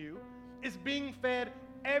beliefs than you is being fed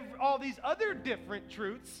all these other different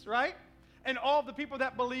truths, right? And all the people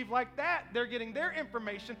that believe like that, they're getting their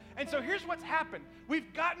information. And so here's what's happened.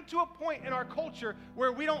 We've gotten to a point in our culture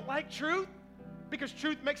where we don't like truth because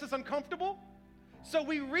truth makes us uncomfortable. So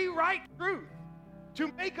we rewrite truth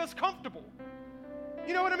to make us comfortable.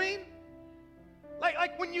 You know what I mean?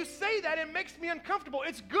 Like when you say that, it makes me uncomfortable.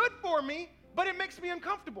 It's good for me, but it makes me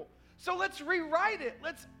uncomfortable. So let's rewrite it.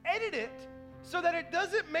 Let's edit it so that it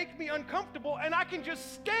doesn't make me uncomfortable and I can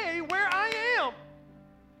just stay where I am.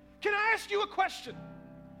 Can I ask you a question?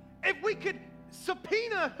 If we could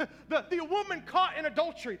subpoena the woman caught in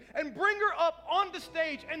adultery and bring her up on the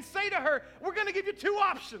stage and say to her, we're going to give you two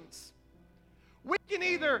options. We can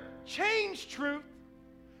either change truth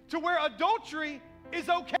to where adultery is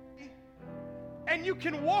okay and you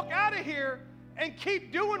can walk out of here and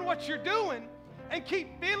keep doing what you're doing and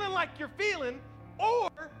keep feeling like you're feeling, or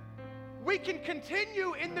we can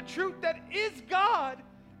continue in the truth that is God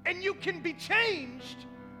and you can be changed.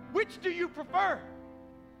 Which do you prefer?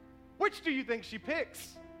 Which do you think she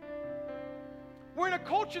picks? We're in a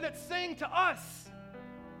culture that's saying to us,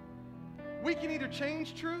 we can either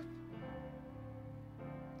change truth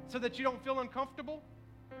so that you don't feel uncomfortable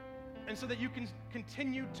and so that you can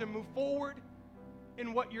continue to move forward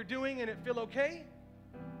in what you're doing and it feel okay,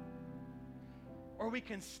 or we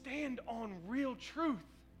can stand on real truth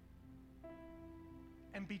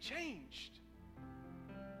and be changed.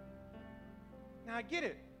 Now I get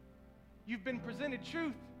it. You've been presented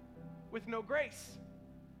truth with no grace.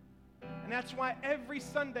 And that's why every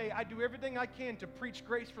Sunday I do everything I can to preach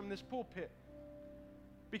grace from this pulpit.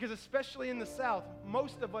 Because especially in the South,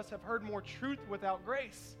 most of us have heard more truth without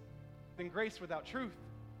grace than grace without truth.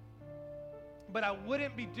 But I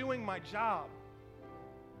wouldn't be doing my job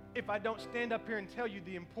if I don't stand up here and tell you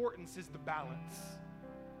the importance is the balance.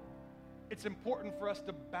 It's important for us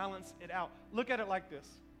to balance it out. Look at it like this.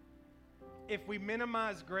 If we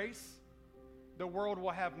minimize grace, the world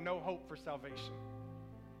will have no hope for salvation.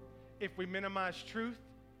 If we minimize truth,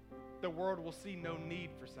 the world will see no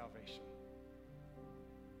need for salvation.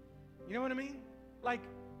 You know what I mean? Like,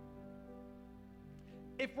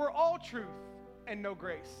 if we're all truth and no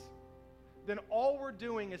grace, then all we're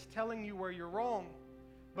doing is telling you where you're wrong,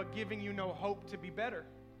 but giving you no hope to be better.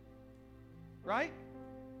 Right?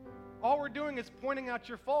 All we're doing is pointing out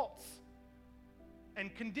your faults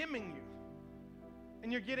and condemning you.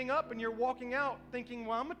 And you're getting up and you're walking out thinking,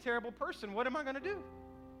 well, I'm a terrible person. What am I going to do?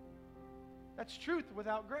 That's truth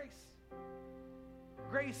without grace.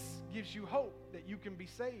 Grace gives you hope that you can be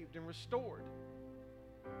saved and restored.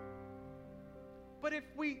 But if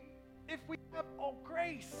we have all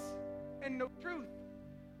grace and no truth,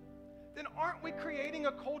 then aren't we creating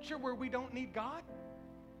a culture where we don't need God?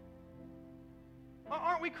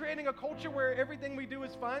 Aren't we creating a culture where everything we do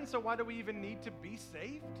is fine, so why do we even need to be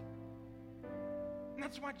saved? And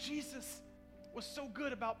that's why Jesus was so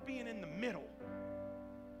good about being in the middle,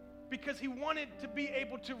 because he wanted to be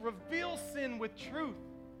able to reveal sin with truth,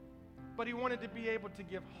 but he wanted to be able to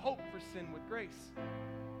give hope for sin with grace.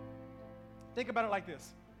 Think about it like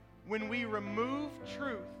this. When we remove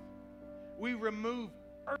truth, we remove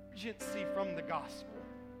urgency from the gospel,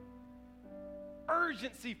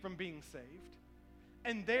 urgency from being saved,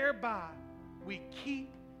 and thereby we keep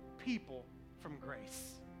people from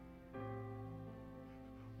grace.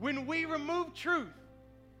 When we remove truth,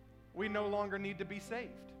 we no longer need to be saved.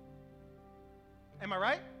 Am I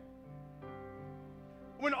right?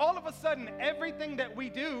 When all of a sudden everything that we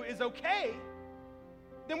do is okay,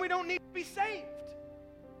 then we don't need to be saved.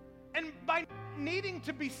 And by needing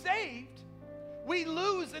to be saved, we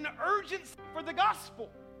lose an urgency for the gospel.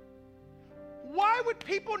 Why would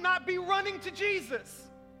people not be running to Jesus?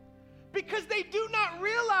 Because they do not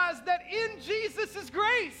realize that in Jesus is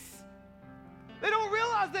grace. They don't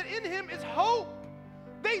realize that in him is hope.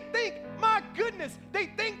 They think, my goodness, they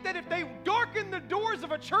think that if they darken the doors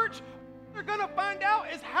of a church, what they're going to find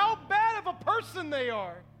out is how bad of a person they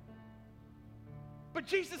are. But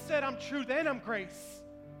Jesus said, I'm truth and I'm grace.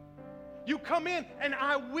 You come in and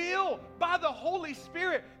I will, by the Holy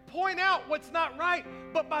Spirit, point out what's not right,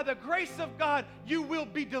 but by the grace of God, you will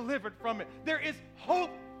be delivered from it. There is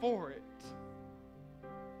hope for it.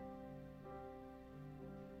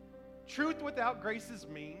 Truth without grace is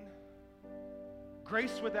mean.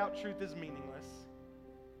 Grace without truth is meaningless.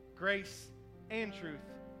 Grace and truth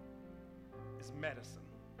is medicine.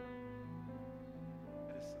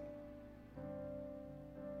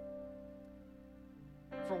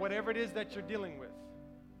 For whatever it is that you're dealing with,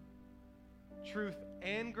 truth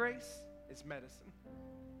and grace is medicine.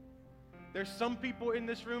 There's some people in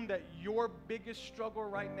this room that your biggest struggle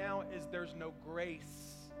right now is there's no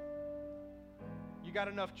grace. You got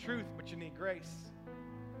enough truth, but you need grace.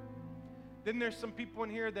 Then there's some people in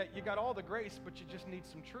here that you got all the grace, but you just need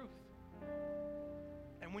some truth.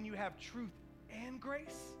 And when you have truth and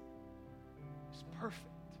grace, it's perfect.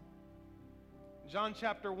 John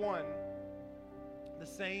chapter 1, the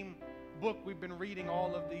same book we've been reading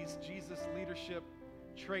all of these Jesus leadership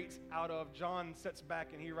traits out of, John sits back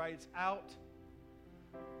and he writes, out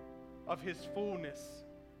of his fullness,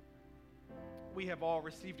 we have all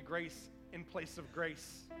received grace in place of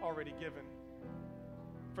grace already given.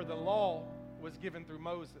 For the law was given through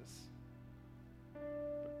Moses,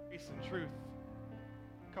 but grace and truth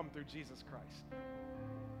come through Jesus Christ.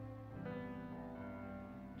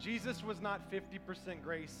 Jesus was not 50%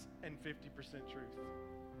 grace and 50% truth.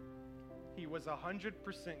 He was 100%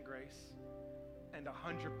 grace and 100%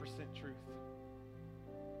 truth.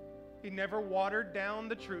 He never watered down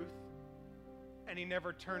the truth, and he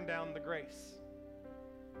never turned down the grace.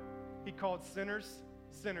 He called sinners,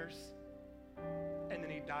 sinners, and then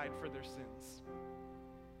he died for their sins.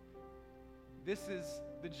 This is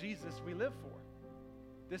the Jesus we live for.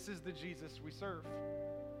 This is the Jesus we serve.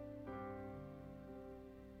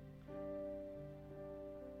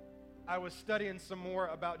 I was studying some more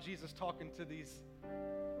about Jesus talking to these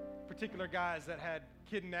particular guys that had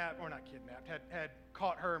had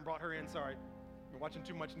caught her and brought her in. Sorry, been watching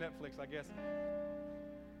too much Netflix, I guess.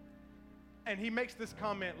 And he makes this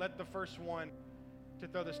comment, let the first one to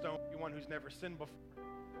throw the stone be one who's never sinned before.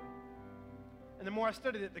 And the more I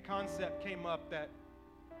studied it, the concept came up that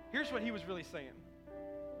here's what he was really saying.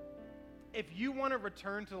 If you want to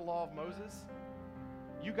return to the law of Moses,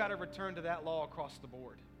 you got to return to that law across the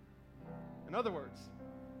board. In other words,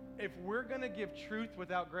 if we're going to give truth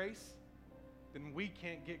without grace, then we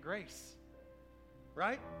can't get grace,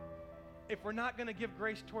 right? If we're not going to give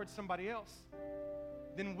grace towards somebody else,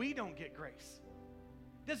 then we don't get grace.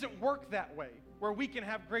 It doesn't work that way, where we can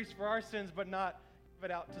have grace for our sins but not give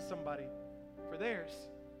it out to somebody for theirs.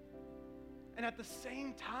 And at the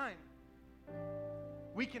same time,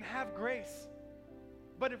 we can have grace,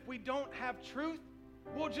 but if we don't have truth,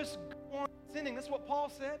 we'll just go on sinning. That's what Paul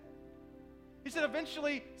said. He said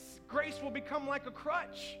eventually grace will become like a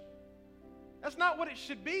crutch. That's not what it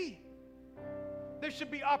should be. There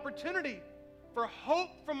should be opportunity for hope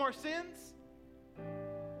from our sins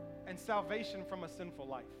and salvation from a sinful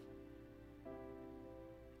life.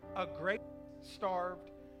 A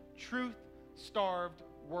grace-starved, truth-starved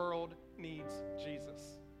world needs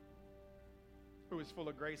Jesus, who is full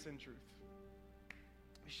of grace and truth.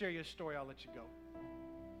 Let me share you a story, I'll let you go.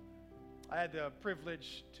 I had the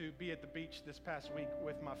privilege to be at the beach this past week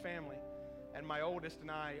with my family, and my oldest and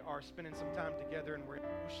I are spending some time together, and we're in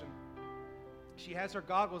the ocean. She has her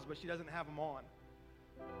goggles, but she doesn't have them on.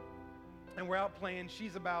 And we're out playing.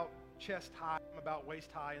 She's about chest high. I'm about waist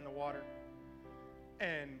high in the water.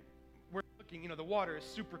 And we're looking, the water is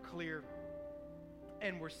super clear.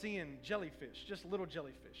 And we're seeing jellyfish, just little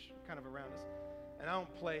jellyfish kind of around us. And I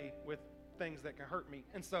don't play with things that can hurt me.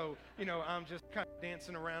 And so, I'm just kind of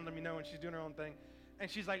dancing around them, and she's doing her own thing. And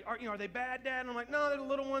she's like, are they bad, Dad? And I'm like, no, they're the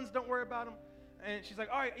little ones. Don't worry about them. And she's like,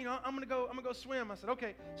 all right, I'm gonna go swim. I said,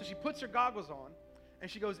 okay. So she puts her goggles on, and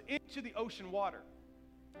she goes into the ocean water.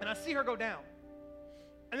 And I see her go down.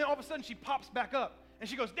 And then all of a sudden, she pops back up. And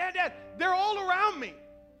she goes, Dad, they're all around me.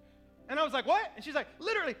 And I was like, what? And she's like,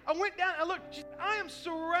 literally, I went down, I looked. She said, I am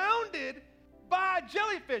surrounded by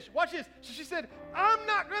jellyfish. Watch this. So she said, I'm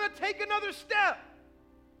not going to take another step.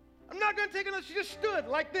 I'm not going to take another. She just stood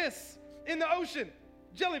like this in the ocean.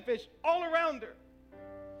 Jellyfish all around her.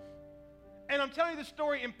 And I'm telling you this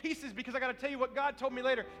story in pieces because I got to tell you what God told me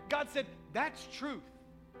later. God said, that's truth.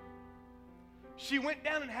 She went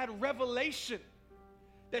down and had revelation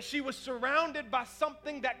that she was surrounded by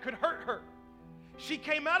something that could hurt her. She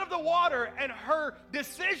came out of the water and her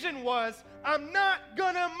decision was, I'm not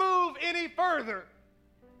going to move any further.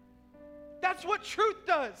 That's what truth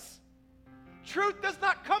does. Truth does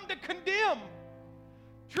not come to condemn.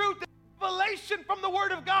 Truth is revelation from the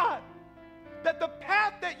Word of God. That the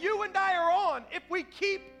path that you and I are on, if we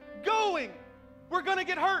keep going, we're going to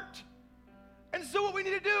get hurt. And so what we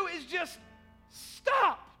need to do is just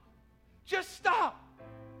stop. Just stop.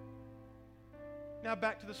 Now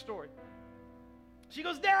back to the story. She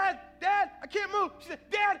goes, Dad, I can't move. She said,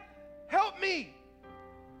 Dad, help me.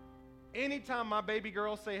 Anytime my baby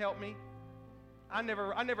girls say help me, I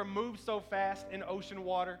never moved so fast in ocean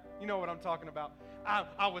water. You know what I'm talking about.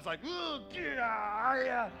 I was like,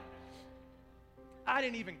 I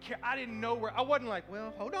didn't even care. I didn't know where. I wasn't like,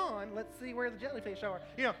 well, hold on. Let's see where the jellyfish are.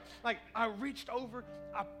 Like I reached over,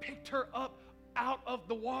 I picked her up out of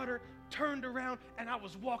the water, turned around, and I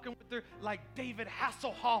was walking with her like David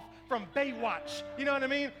Hasselhoff from Baywatch. You know what I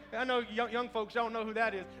mean? I know young folks don't know who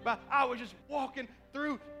that is, but I was just walking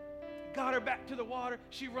through, got her back to the water.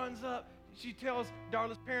 She runs up. She tells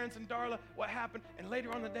Darla's parents and Darla what happened. And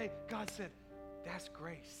later on in the day, God said, that's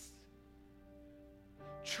grace.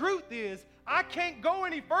 Truth is, I can't go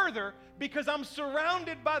any further because I'm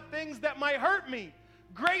surrounded by things that might hurt me.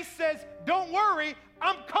 Grace says, don't worry,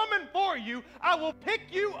 I'm coming for you. I will pick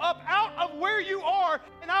you up out of where you are,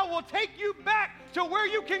 and I will take you back to where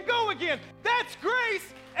you can go again. That's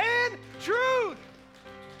grace and truth.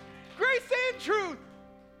 Grace and truth.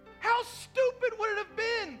 How stupid would it have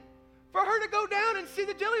been for her to go down and see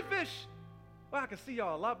the jellyfish? Well, I can see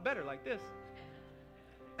y'all a lot better like this.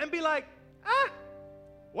 And be like,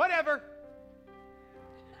 whatever.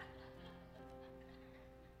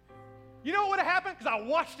 You know what would have happened? Because I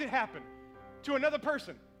watched it happen to another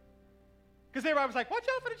person. Because everybody was like, watch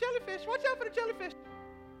out for the jellyfish, watch out for the jellyfish.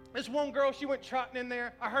 This one girl, she went trotting in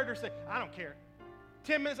there. I heard her say, I don't care.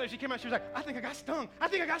 10 minutes later, she came out, she was like, I think I got stung. I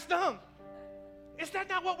think I got stung. Is that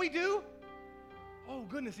not what we do? Oh,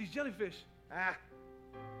 goodness, these jellyfish. Oh,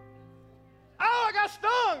 I got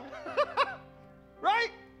stung.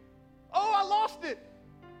 Right? Oh, I lost it.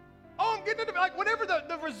 Oh, I'm getting into like whatever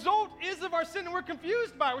the result is of our sin, and we're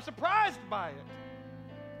confused by it. We're surprised by it.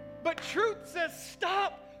 But truth says,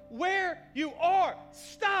 stop where you are.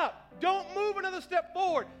 Stop. Don't move another step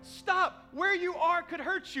forward. Stop. Where you are could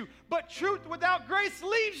hurt you. But truth without grace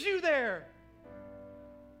leaves you there.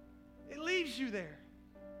 It leaves you there.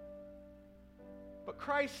 But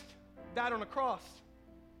Christ died on the cross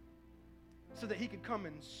so that he could come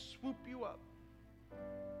and swoop you up.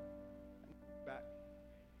 Back.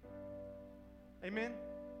 Amen?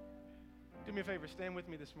 Do me a favor, stand with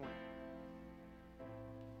me this morning.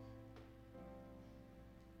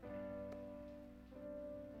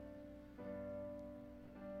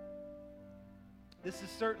 This is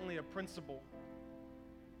certainly a principle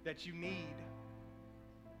that you need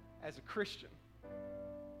as a Christian.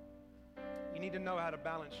 You need to know how to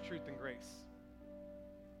balance truth and grace.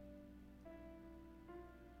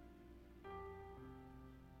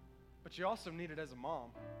 But you also need it as a mom.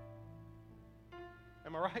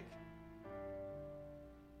 Am I right?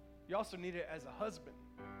 You also need it as a husband.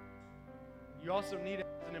 You also need it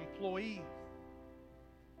as an employee.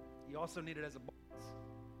 You also need it as a boss.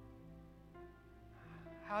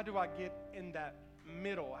 How do I get in that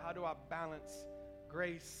middle? How do I balance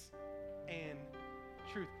grace and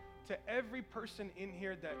truth? To every person in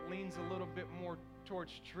here that leans a little bit more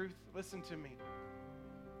towards truth, listen to me.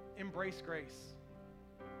 Embrace grace.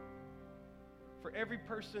 For every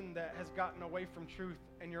person that has gotten away from truth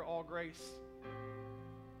and you're all grace,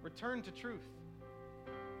 return to truth.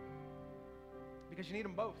 Because you need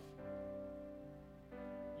them both.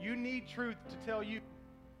 You need truth to tell you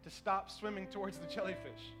to stop swimming towards the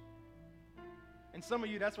jellyfish. And some of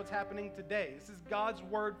you, that's what's happening today. This is God's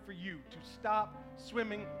word for you to stop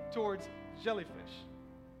swimming towards jellyfish.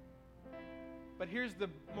 But here's the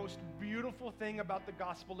most beautiful thing about the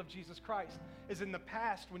gospel of Jesus Christ is in the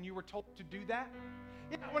past when you were told to do that.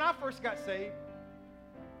 When I first got saved,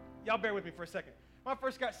 y'all bear with me for a second. When I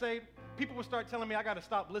first got saved, people would start telling me I got to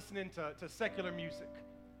stop listening to secular music.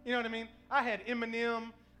 You know what I mean? I had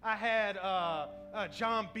Eminem. I had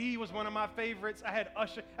John B. was one of my favorites. I had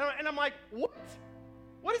Usher. And I'm like, what?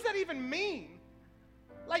 What does that even mean?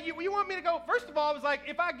 Like, you want me to go, first of all, I was like,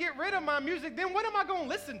 if I get rid of my music, then what am I going to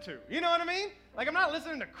listen to? You know what I mean? Like, I'm not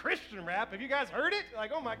listening to Christian rap. Have you guys heard it?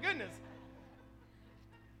 Like, oh my goodness.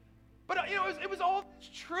 But, it was all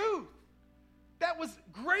truth. That was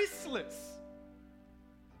graceless.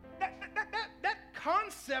 That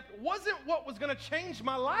concept wasn't what was going to change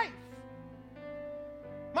my life.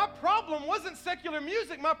 My problem wasn't secular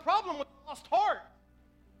music. My problem was a lost heart.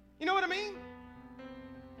 You know what I mean?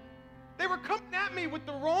 They were coming at me with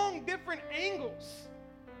the wrong, different angles.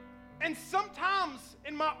 And sometimes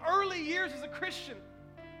in my early years as a Christian,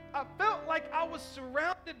 I felt like I was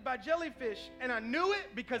surrounded by jellyfish, and I knew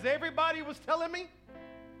it because everybody was telling me,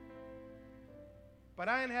 but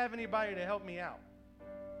I didn't have anybody to help me out.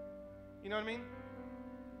 You know what I mean?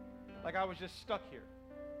 Like I was just stuck here.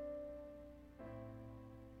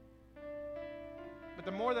 But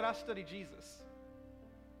the more that I study Jesus,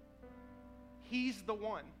 He's the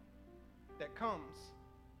one that comes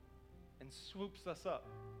and swoops us up.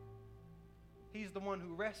 He's the one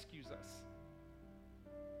who rescues us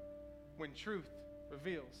when truth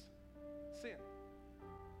reveals sin.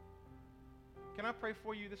 Can I pray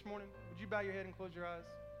for you this morning? Would you bow your head and close your eyes?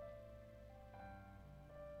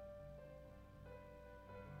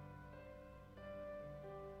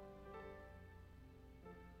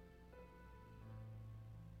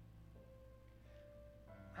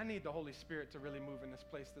 I need the Holy Spirit to really move in this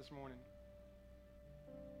place this morning.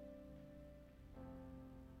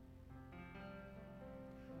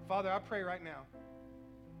 Father, I pray right now.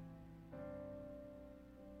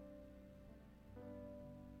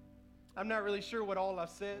 I'm not really sure what all I've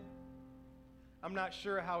said. I'm not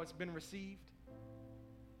sure how it's been received.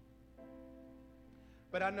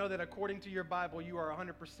 But I know that according to your Bible, you are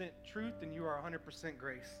 100% truth and you are 100%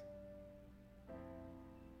 grace.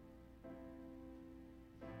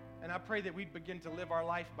 And I pray that we'd begin to live our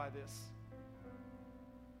life by this.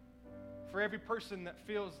 For every person that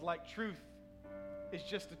feels like truth is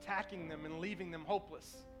just attacking them and leaving them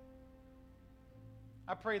hopeless,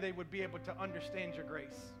 I pray they would be able to understand your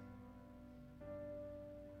grace.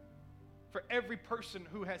 For every person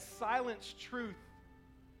who has silenced truth,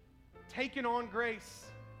 taken on grace,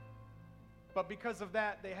 but because of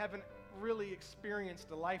that, they haven't really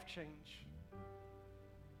experienced a life change,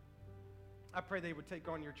 I pray they would take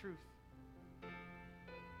on your truth.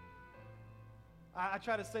 I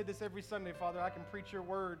try to say this every Sunday, Father. I can preach your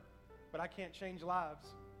word, but I can't change lives.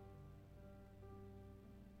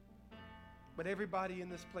 But everybody in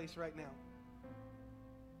this place right now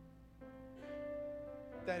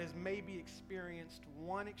that has maybe experienced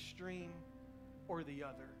one extreme or the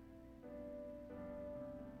other,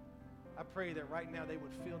 I pray that right now they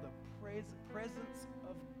would feel the presence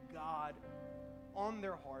of God on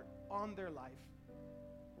their heart, on their life,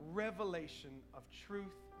 revelation of truth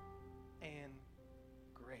and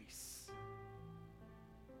grace.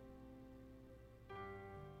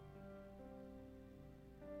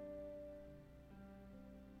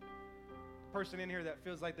 The person in here that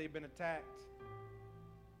feels like they've been attacked,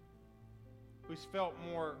 who's felt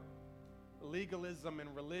more legalism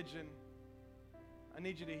and religion, I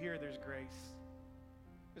need you to hear there's grace.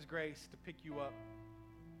 There's grace to pick you up,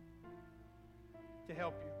 to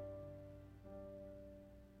help you.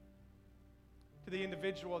 To the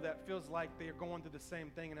individual that feels like they are going through the same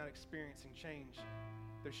thing and not experiencing change,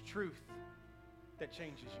 there's truth that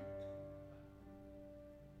changes you.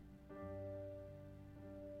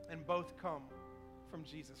 And both come from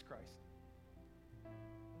Jesus Christ.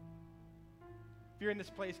 If you're in this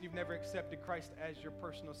place and you've never accepted Christ as your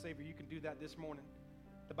personal Savior, you can do that this morning.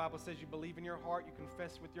 The Bible says you believe in your heart, you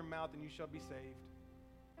confess with your mouth, and you shall be saved.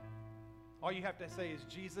 All you have to say is,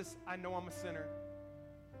 Jesus, I know I'm a sinner,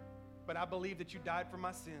 but I believe that you died for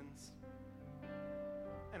my sins,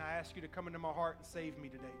 and I ask you to come into my heart and save me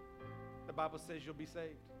today. The Bible says you'll be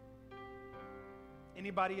saved.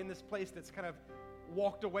 Anybody in this place that's kind of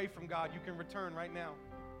walked away from God, you can return right now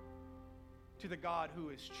to the God who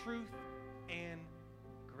is truth and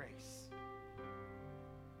grace.